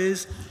whatever it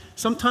is,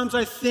 sometimes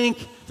I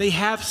think they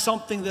have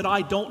something that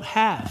I don't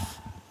have.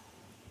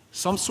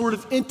 Some sort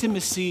of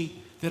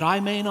intimacy that I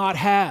may not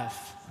have.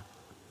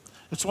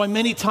 That's why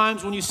many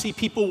times when you see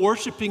people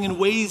worshiping in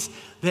ways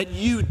that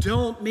you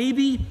don't,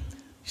 maybe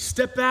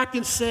step back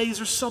and say, is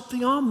there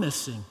something I'm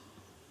missing?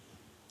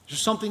 Is there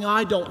something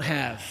I don't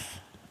have?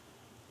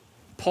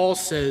 Paul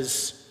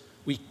says,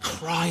 we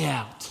cry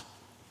out,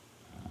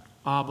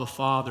 Abba,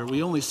 Father.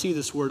 We only see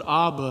this word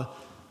Abba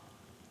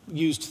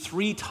used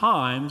 3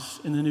 times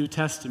in the New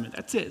Testament.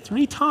 That's it,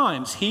 3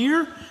 times.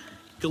 Here,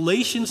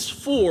 Galatians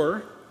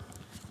 4,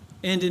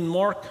 and in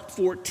Mark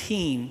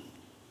 14.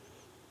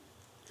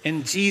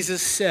 And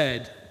Jesus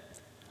said,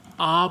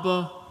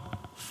 Abba,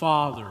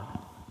 Father,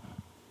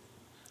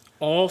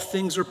 all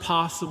things are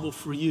possible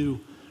for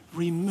you.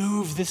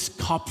 Remove this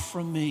cup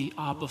from me,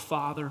 Abba,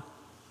 Father.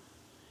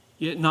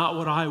 Yet not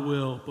what I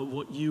will, but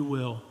what you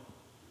will.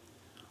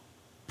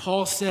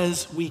 Paul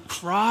says we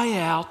cry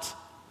out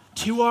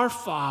to our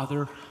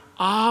Father,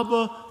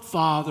 Abba,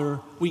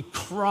 Father. We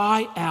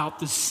cry out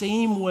the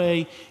same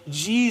way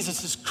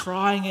Jesus is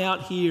crying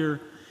out here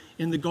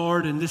in the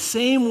garden, the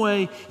same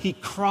way he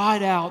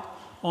cried out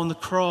on the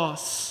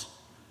cross.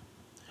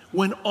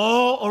 When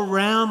all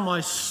around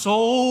my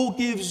soul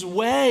gives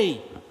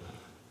way,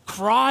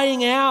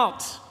 crying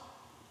out.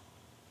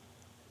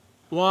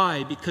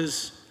 Why?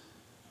 Because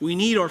we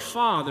need our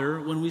Father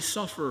when we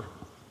suffer.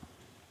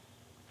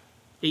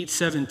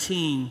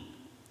 8:17,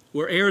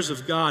 we're heirs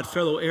of God,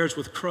 fellow heirs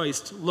with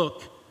Christ.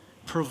 Look,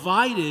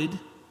 provided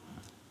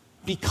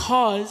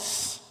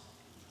because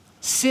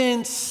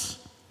since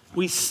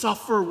we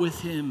suffer with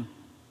him,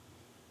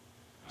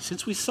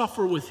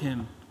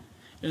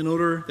 in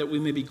order that we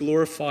may be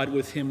glorified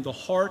with him. The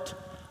heart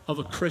of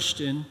a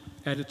Christian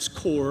at its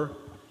core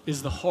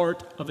is the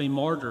heart of a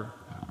martyr.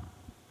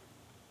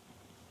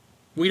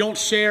 We don't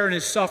share in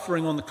his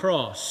suffering on the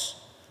cross.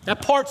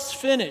 That part's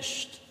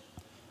finished.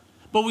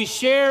 But we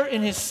share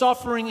in his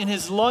suffering, in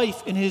his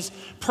life, in his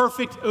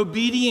perfect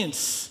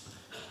obedience.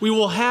 We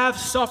will have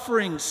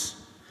sufferings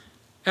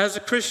as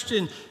a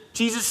Christian.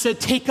 Jesus said,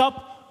 take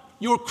up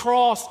your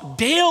cross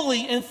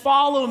daily and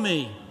follow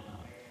me.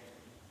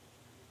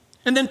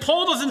 And then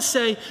Paul doesn't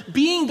say,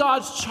 being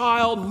God's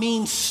child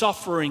means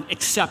suffering,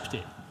 accept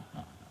it.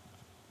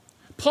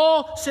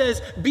 Paul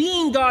says,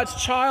 being God's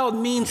child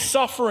means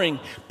suffering,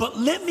 but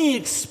let me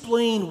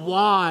explain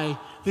why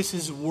this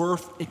is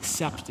worth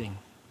accepting.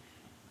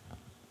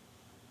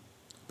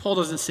 Paul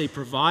doesn't say,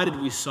 provided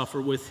we suffer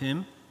with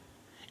him,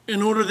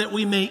 in order that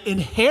we may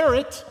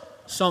inherit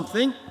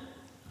something.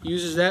 He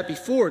uses that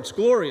before, it's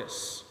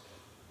glorious.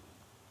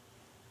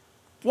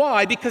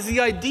 Why? Because the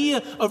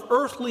idea of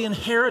earthly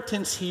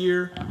inheritance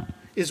here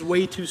is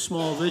way too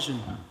small vision.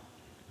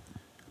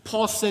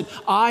 Paul said,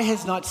 eye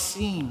has not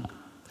seen,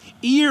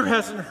 ear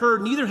hasn't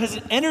heard, neither has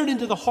it entered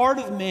into the heart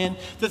of man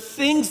the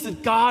things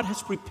that God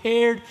has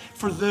prepared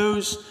for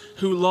those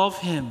who love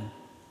him.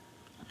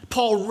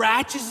 Paul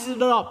ratchets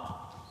it up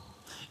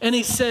and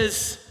he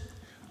says,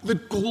 the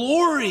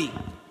glory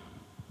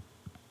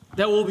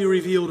that will be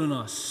revealed in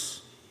us.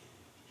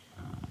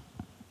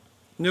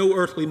 No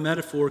earthly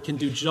metaphor can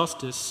do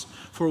justice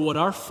for what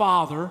our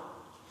Father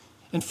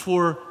and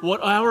for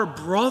what our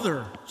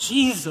brother,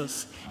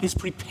 Jesus, is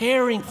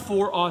preparing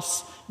for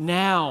us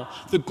now.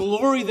 The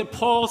glory that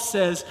Paul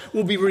says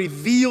will be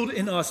revealed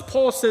in us.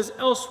 Paul says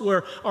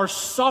elsewhere, our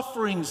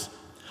sufferings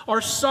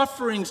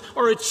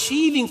are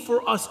achieving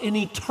for us an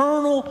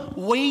eternal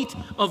weight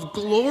of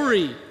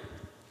glory.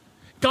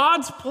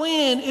 God's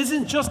plan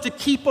isn't just to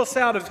keep us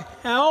out of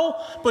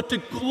hell, but to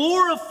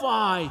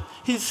glorify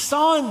his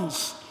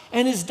sons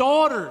and his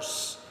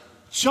daughters,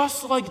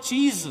 just like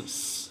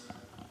Jesus.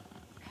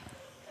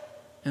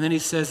 And then he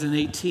says in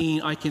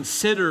 18, I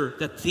consider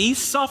that these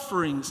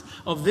sufferings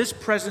of this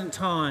present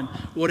time,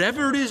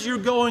 whatever it is you're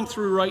going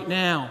through right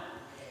now,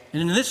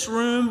 and in this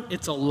room,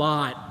 it's a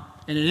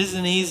lot, and it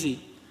isn't easy.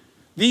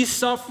 These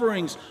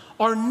sufferings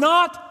are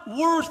not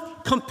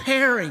worth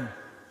comparing.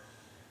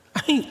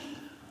 I mean,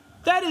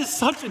 that is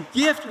such a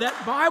gift,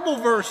 that Bible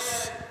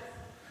verse.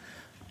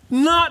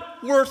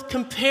 Not worth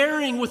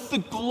comparing with the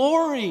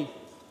glory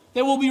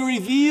that will be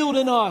revealed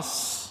in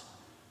us.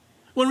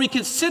 When we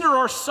consider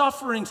our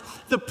sufferings,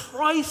 the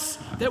price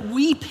that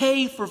we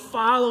pay for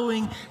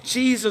following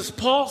Jesus,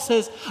 Paul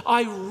says,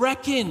 I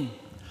reckon,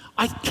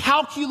 I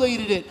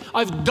calculated it,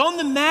 I've done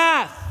the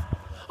math,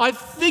 I've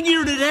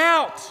figured it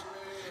out,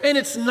 and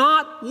it's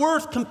not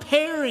worth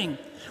comparing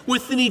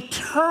with an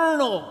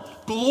eternal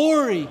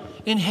glory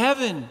in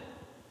heaven.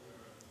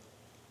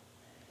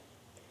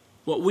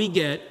 What we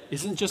get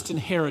isn't just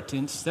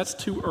inheritance, that's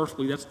too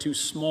earthly, that's too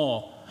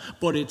small,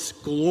 but it's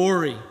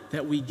glory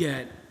that we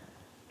get.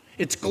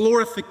 It's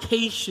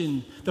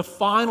glorification, the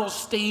final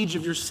stage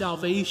of your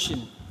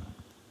salvation.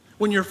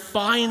 When you're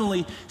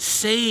finally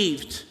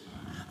saved,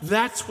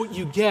 that's what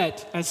you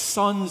get as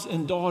sons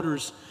and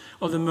daughters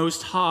of the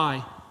Most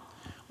High.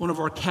 One of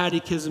our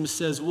catechisms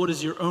says, "What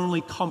is your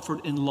only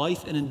comfort in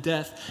life and in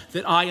death?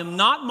 That I am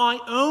not my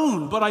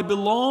own, but I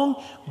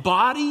belong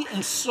body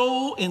and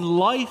soul in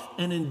life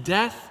and in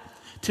death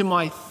to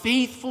my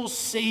faithful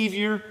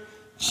Savior,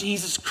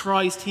 Jesus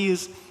Christ. He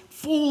is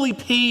fully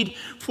paid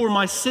for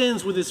my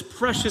sins with his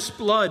precious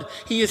blood.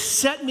 He has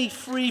set me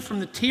free from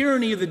the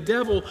tyranny of the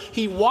devil.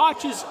 He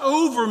watches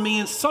over me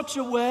in such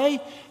a way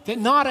that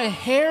not a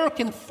hair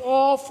can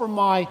fall from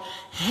my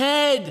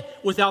head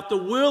without the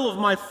will of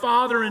my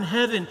Father in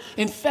heaven.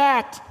 In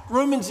fact,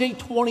 Romans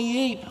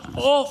 8:28,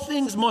 all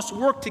things must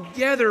work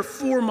together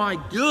for my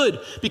good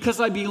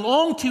because I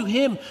belong to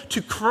him,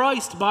 to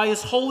Christ by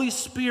his Holy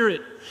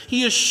Spirit.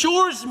 He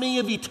assures me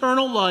of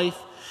eternal life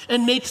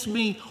and makes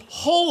me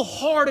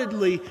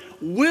wholeheartedly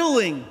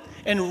willing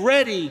and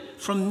ready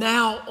from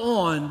now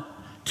on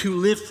to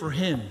live for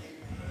him."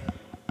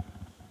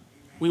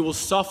 We will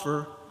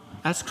suffer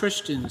as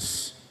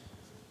Christians,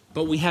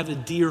 but we have a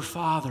dear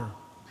Father,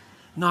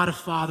 not a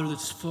Father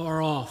that's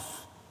far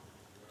off,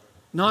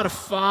 not a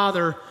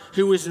Father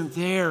who isn't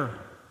there.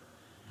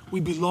 We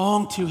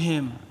belong to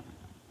him.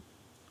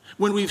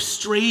 When we've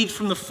strayed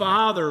from the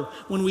Father,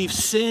 when we've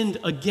sinned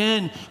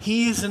again,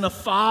 he isn't a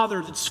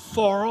Father that's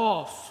far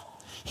off.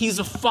 He's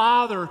a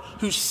Father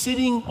who's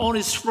sitting on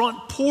his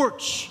front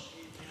porch,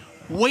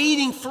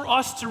 waiting for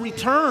us to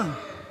return.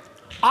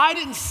 I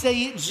didn't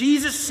say it.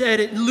 Jesus said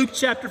it in Luke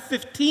chapter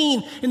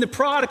 15 in the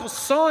prodigal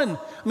son.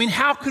 I mean,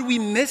 how could we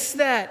miss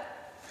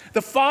that?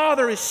 The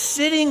Father is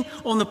sitting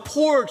on the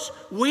porch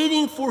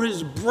waiting for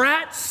his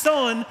brat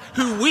son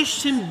who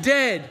wished him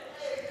dead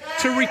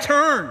to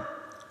return.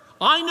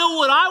 I know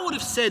what I would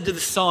have said to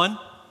the son,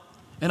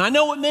 and I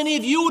know what many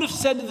of you would have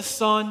said to the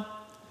son.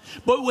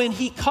 But when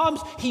he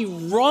comes, he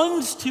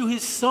runs to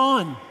his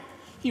son.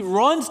 He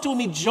runs to him,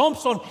 he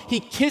jumps on him, he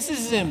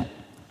kisses him.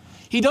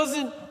 He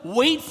doesn't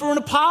wait for an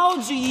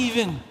apology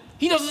even.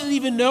 He doesn't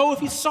even know if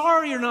he's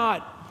sorry or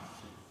not.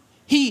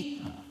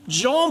 He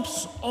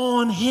jumps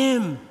on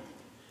him,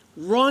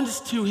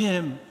 runs to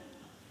him,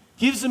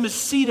 gives him a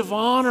seat of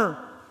honor,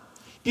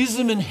 gives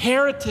him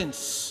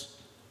inheritance.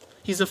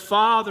 He's a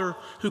Father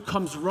who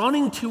comes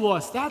running to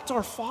us. That's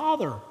our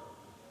Father.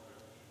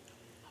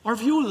 Our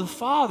view of the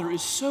Father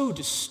is so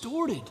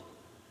distorted,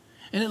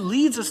 and it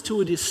leads us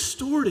to a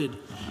distorted,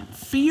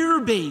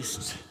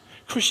 fear-based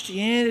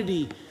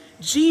Christianity.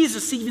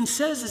 Jesus even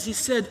says this. He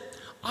said,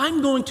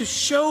 "I'm going to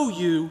show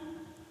you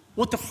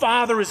what the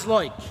Father is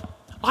like.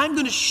 I'm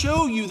going to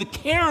show you the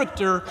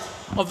character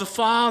of the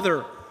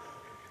Father."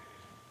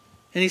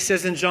 And he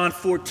says in John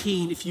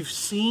 14, "If you've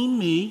seen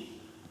me,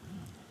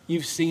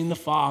 you've seen the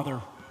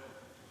Father."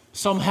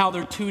 Somehow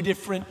they're two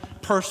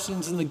different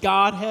persons in the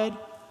Godhead.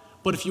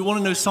 But if you want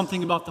to know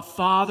something about the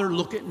Father,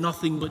 look at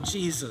nothing but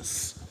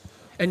Jesus,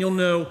 and you'll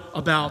know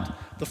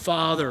about the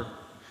Father.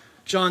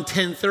 John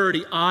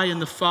 10:30, "I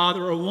and the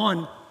Father are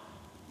one."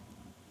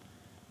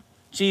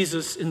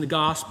 Jesus in the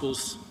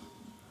Gospels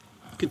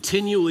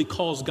continually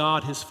calls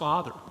God his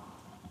Father.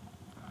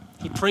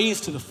 He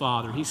prays to the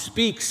Father. He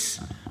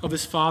speaks of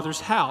his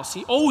Father's house.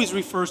 He always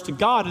refers to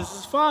God as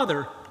his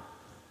Father.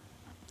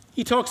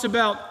 He talks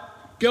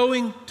about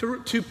going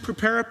to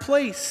prepare a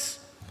place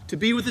to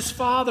be with his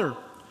Father.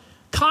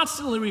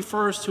 Constantly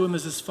refers to him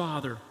as his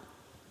Father,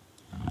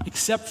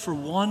 except for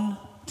one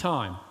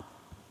time.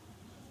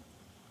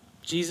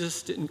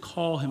 Jesus didn't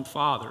call him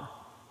Father.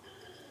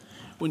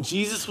 When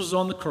Jesus was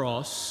on the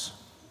cross,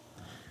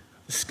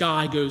 the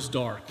sky goes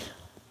dark.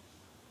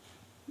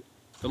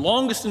 The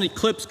longest an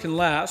eclipse can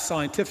last,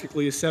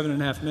 scientifically, is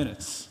 7.5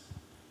 minutes.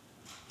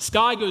 The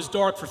sky goes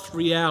dark for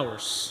 3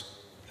 hours.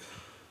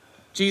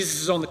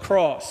 Jesus is on the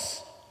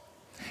cross.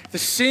 The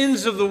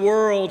sins of the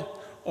world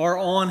are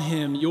on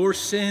him. Your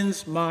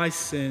sins, my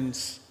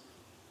sins.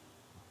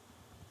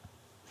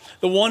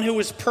 The one who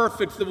was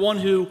perfect, the one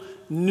who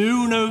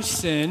knew no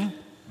sin,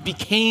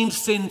 became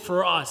sin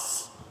for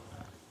us.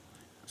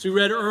 As we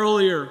read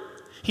earlier,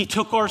 he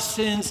took our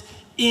sins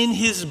in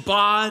his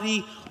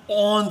body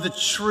on the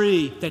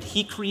tree that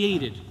he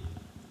created.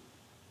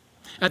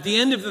 At the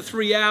end of the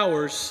 3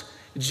 hours,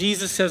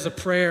 Jesus says a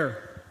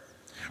prayer.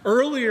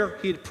 Earlier,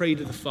 he had prayed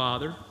to the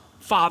Father.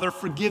 "Father,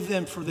 forgive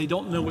them, for they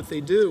don't know what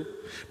they do."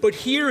 But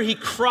here he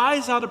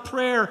cries out a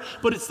prayer,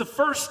 but it's the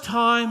first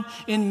time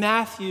in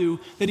Matthew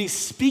that he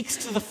speaks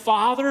to the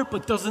Father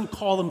but doesn't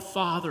call him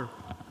Father.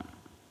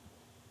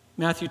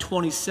 Matthew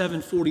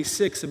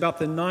 27:46, about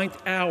the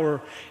 9th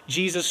hour,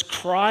 Jesus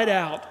cried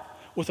out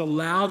with a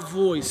loud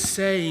voice,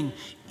 saying,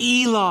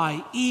 "Eli,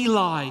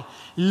 Eli,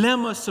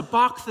 lema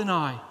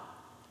sabachthani."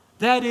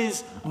 That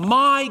is,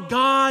 my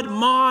God,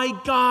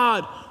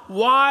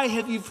 why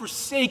have you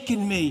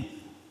forsaken me?"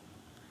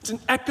 It's an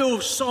echo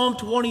of Psalm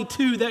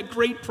 22, that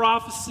great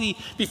prophecy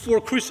before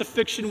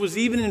crucifixion was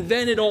even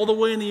invented all the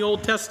way in the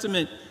Old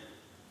Testament.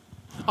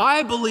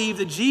 I believe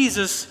that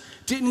Jesus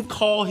didn't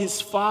call his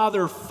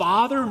father,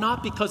 Father,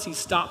 not because he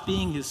stopped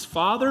being his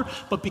father,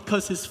 but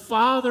because his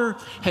father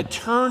had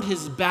turned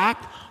his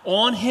back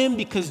on him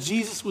because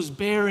Jesus was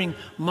bearing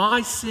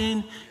my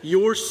sin,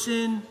 your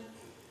sin.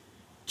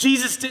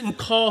 Jesus didn't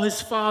call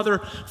his father,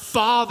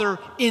 Father,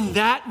 in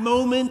that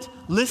moment,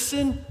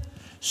 listen,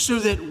 so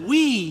that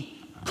we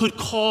could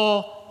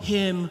call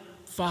him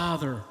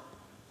Father.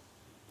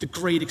 The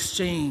great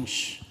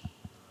exchange.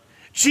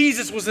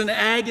 Jesus was in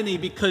agony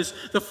because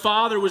the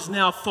Father was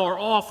now far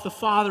off. The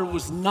Father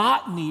was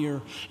not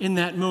near in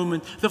that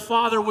moment. The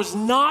Father was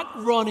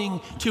not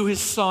running to his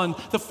Son.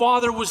 The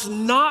Father was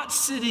not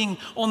sitting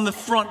on the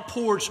front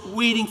porch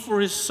waiting for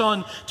his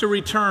Son to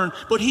return.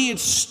 But he had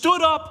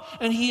stood up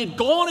and he had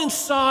gone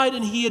inside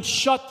and he had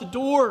shut the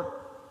door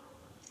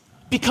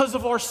because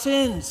of our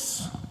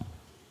sins.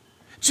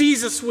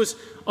 Jesus was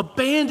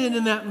abandoned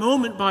in that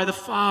moment by the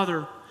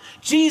Father.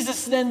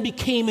 Jesus then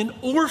became an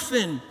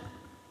orphan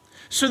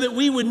so that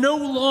we would no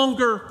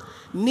longer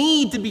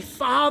need to be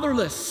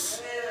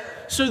fatherless,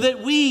 so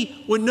that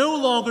we would no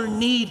longer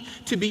need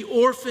to be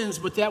orphans,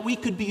 but that we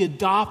could be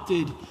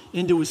adopted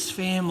into his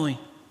family.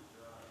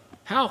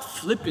 How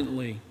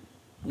flippantly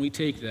we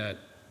take that.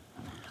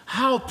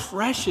 How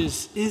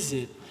precious is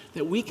it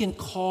that we can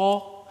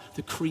call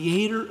the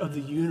creator of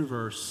the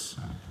universe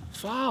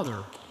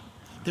Father,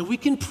 that we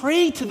can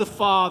pray to the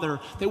Father,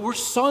 that we're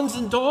sons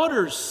and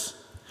daughters.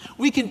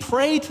 We can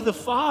pray to the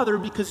Father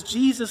because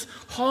Jesus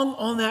hung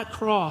on that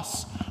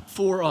cross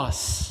for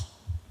us.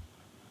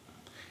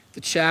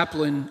 The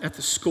chaplain at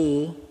the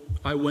school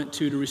I went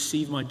to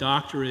receive my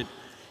doctorate,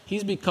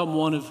 he's become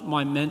one of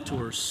my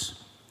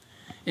mentors.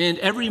 And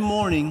every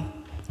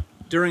morning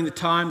during the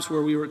times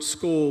where we were at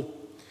school,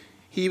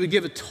 he would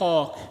give a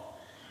talk,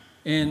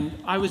 and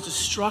I was just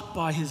struck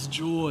by his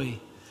joy,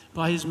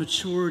 by his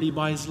maturity,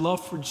 by his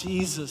love for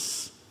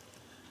Jesus.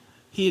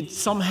 He had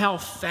somehow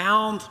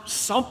found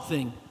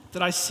something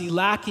that I see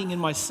lacking in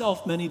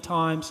myself many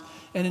times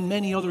and in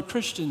many other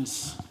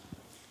Christians.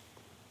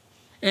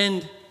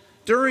 And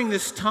during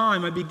this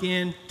time, I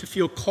began to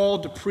feel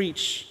called to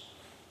preach.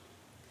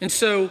 And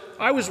so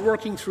I was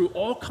working through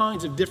all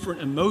kinds of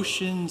different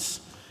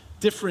emotions,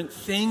 different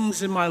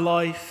things in my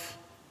life.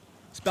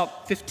 It's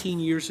about 15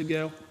 years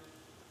ago.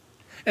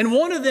 And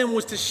one of them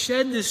was to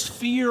shed this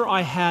fear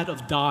I had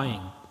of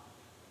dying.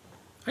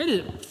 I had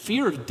a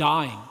fear of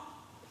dying.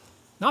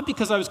 Not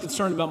because I was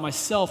concerned about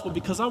myself, but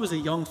because I was a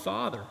young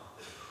father.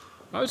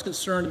 I was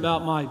concerned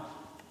about my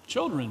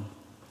children.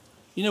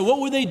 You know, what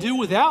would they do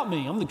without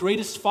me? I'm the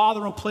greatest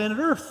father on planet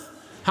Earth.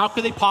 How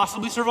could they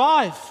possibly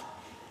survive?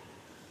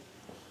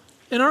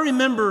 And I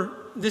remember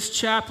this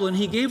chaplain,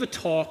 he gave a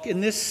talk,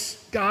 and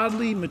this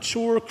godly,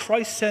 mature,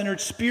 Christ-centered,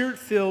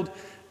 spirit-filled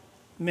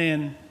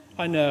man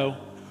I know,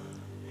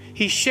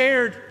 he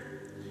shared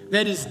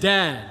that his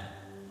dad,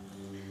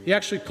 he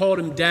actually called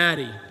him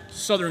Daddy,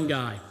 Southern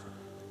guy.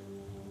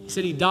 He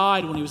said he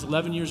died when he was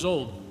 11 years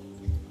old.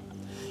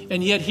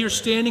 And yet here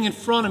standing in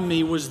front of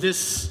me was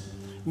this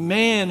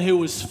man who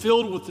was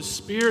filled with the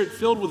Spirit,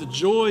 filled with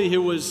joy,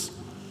 who was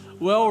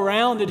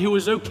well-rounded, who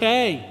was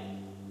okay.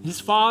 His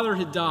father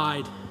had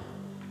died.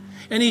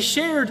 And he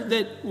shared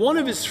that one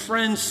of his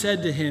friends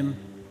said to him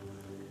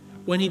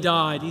when he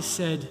died, he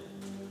said,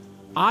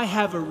 I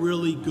have a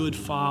really good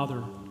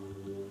father.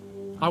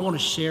 I want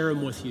to share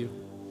him with you.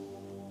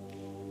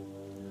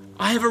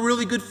 I have a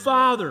really good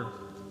father.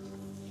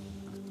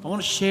 I want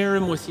to share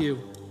him with you.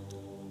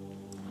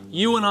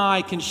 You and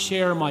I can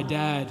share my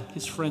dad,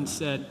 his friend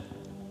said.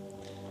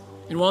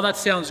 And while that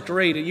sounds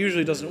great, it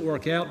usually doesn't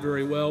work out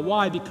very well.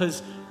 Why?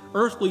 Because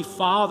earthly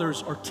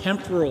fathers are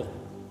temporal.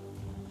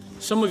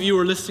 Some of you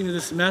are listening to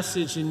this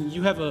message and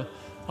you have a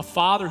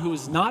father who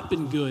has not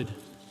been good.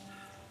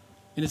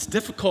 And it's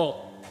difficult.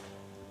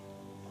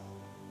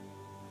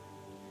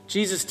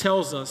 Jesus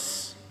tells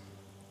us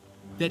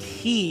that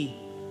he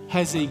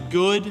has a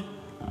good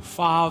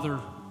father,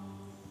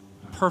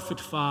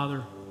 perfect father,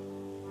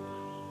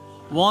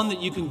 one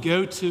that you can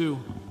go to,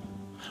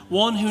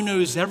 one who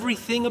knows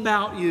everything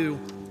about you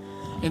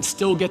and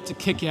still gets a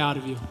kick out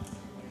of you.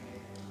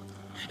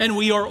 And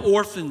we are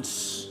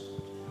orphans.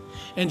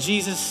 And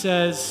Jesus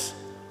says,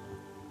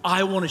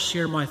 I want to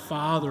share my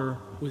Father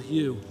with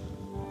you.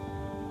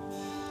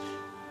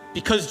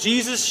 Because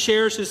Jesus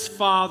shares his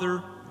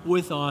Father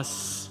with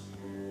us,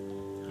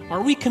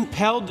 are we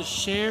compelled to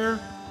share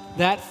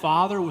that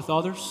Father with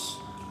others?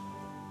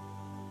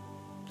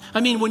 I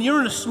mean, when you're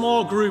in a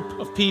small group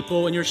of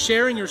people and you're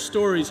sharing your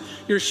stories,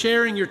 you're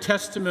sharing your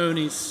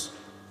testimonies,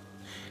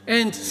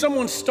 and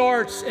someone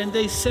starts and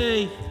they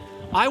say,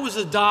 I was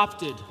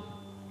adopted.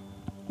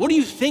 What do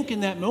you think in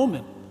that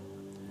moment?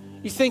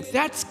 You think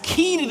that's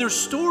key to their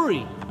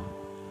story.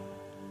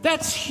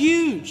 That's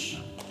huge.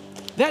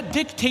 That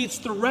dictates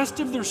the rest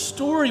of their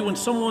story when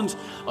someone's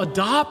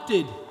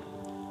adopted.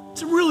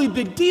 It's a really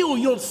big deal.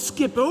 You don't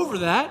skip over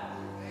that.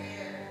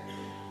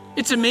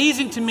 It's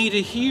amazing to me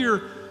to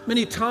hear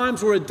many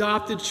times where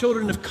adopted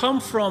children have come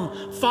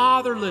from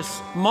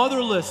fatherless,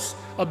 motherless,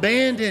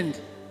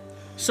 abandoned.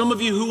 Some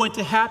of you who went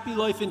to Happy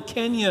Life in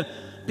Kenya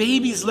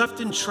babies left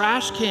in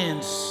trash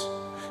cans,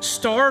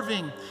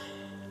 starving,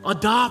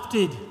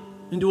 adopted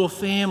into a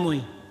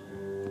family.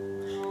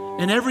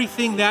 And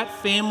everything that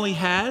family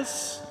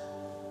has,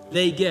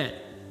 they get.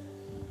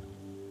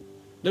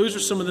 Those are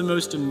some of the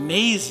most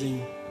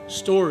amazing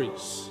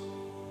stories.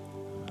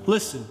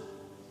 Listen,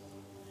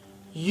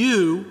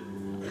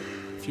 you,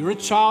 if you're a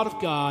child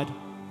of God,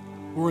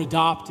 were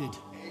adopted.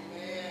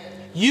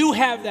 You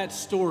have that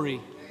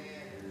story.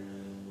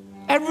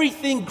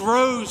 Everything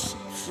grows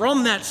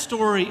from that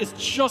story. It's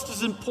just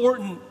as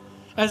important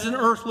as an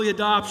earthly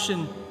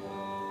adoption.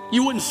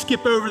 You wouldn't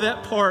skip over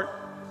that part.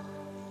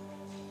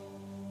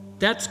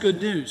 That's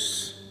good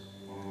news.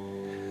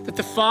 That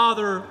the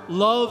Father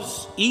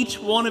loves each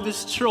one of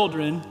his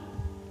children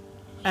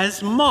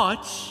as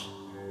much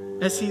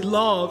as he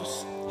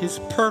loves his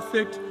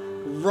perfect,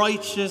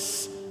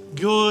 righteous,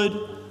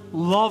 good,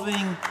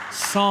 loving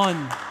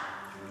Son.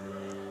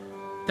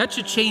 That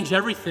should change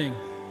everything.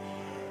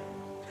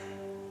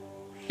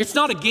 It's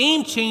not a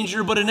game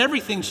changer, but an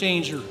everything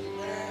changer.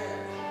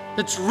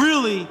 That's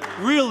really,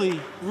 really,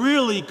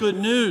 really good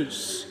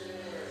news.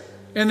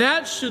 And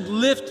that should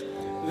lift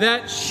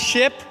that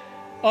ship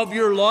of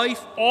your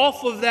life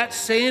off of that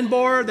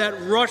sandbar,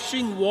 that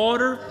rushing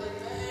water,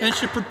 and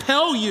should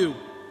propel you,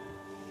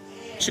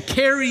 should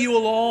carry you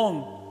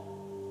along.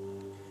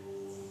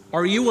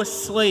 Are you a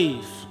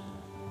slave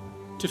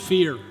to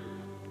fear?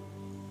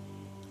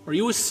 Are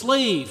you a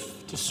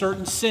slave to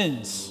certain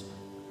sins?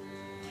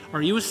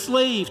 Are you a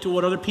slave to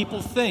what other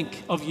people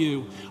think of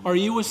you? Are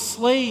you a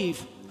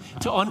slave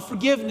to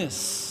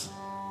unforgiveness?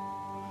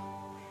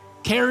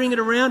 Carrying it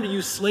around, are you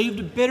a slave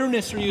to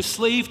bitterness? Are you a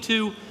slave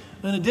to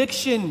an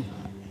addiction?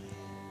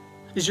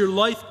 Is your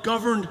life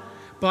governed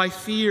by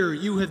fear?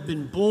 You have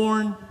been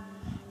born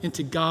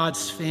into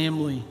God's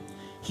family.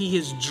 He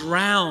has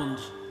drowned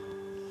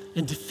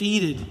and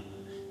defeated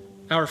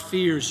our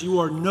fears. You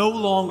are no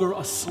longer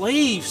a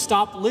slave.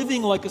 Stop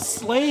living like a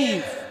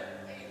slave.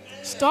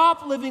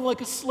 Stop living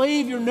like a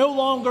slave. You're no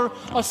longer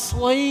a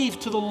slave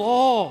to the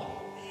law.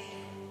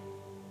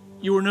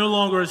 You are no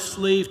longer a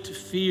slave to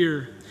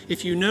fear.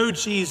 If you know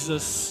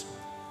Jesus,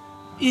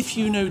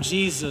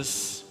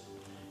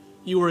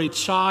 you are a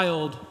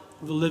child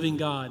of the living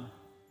God.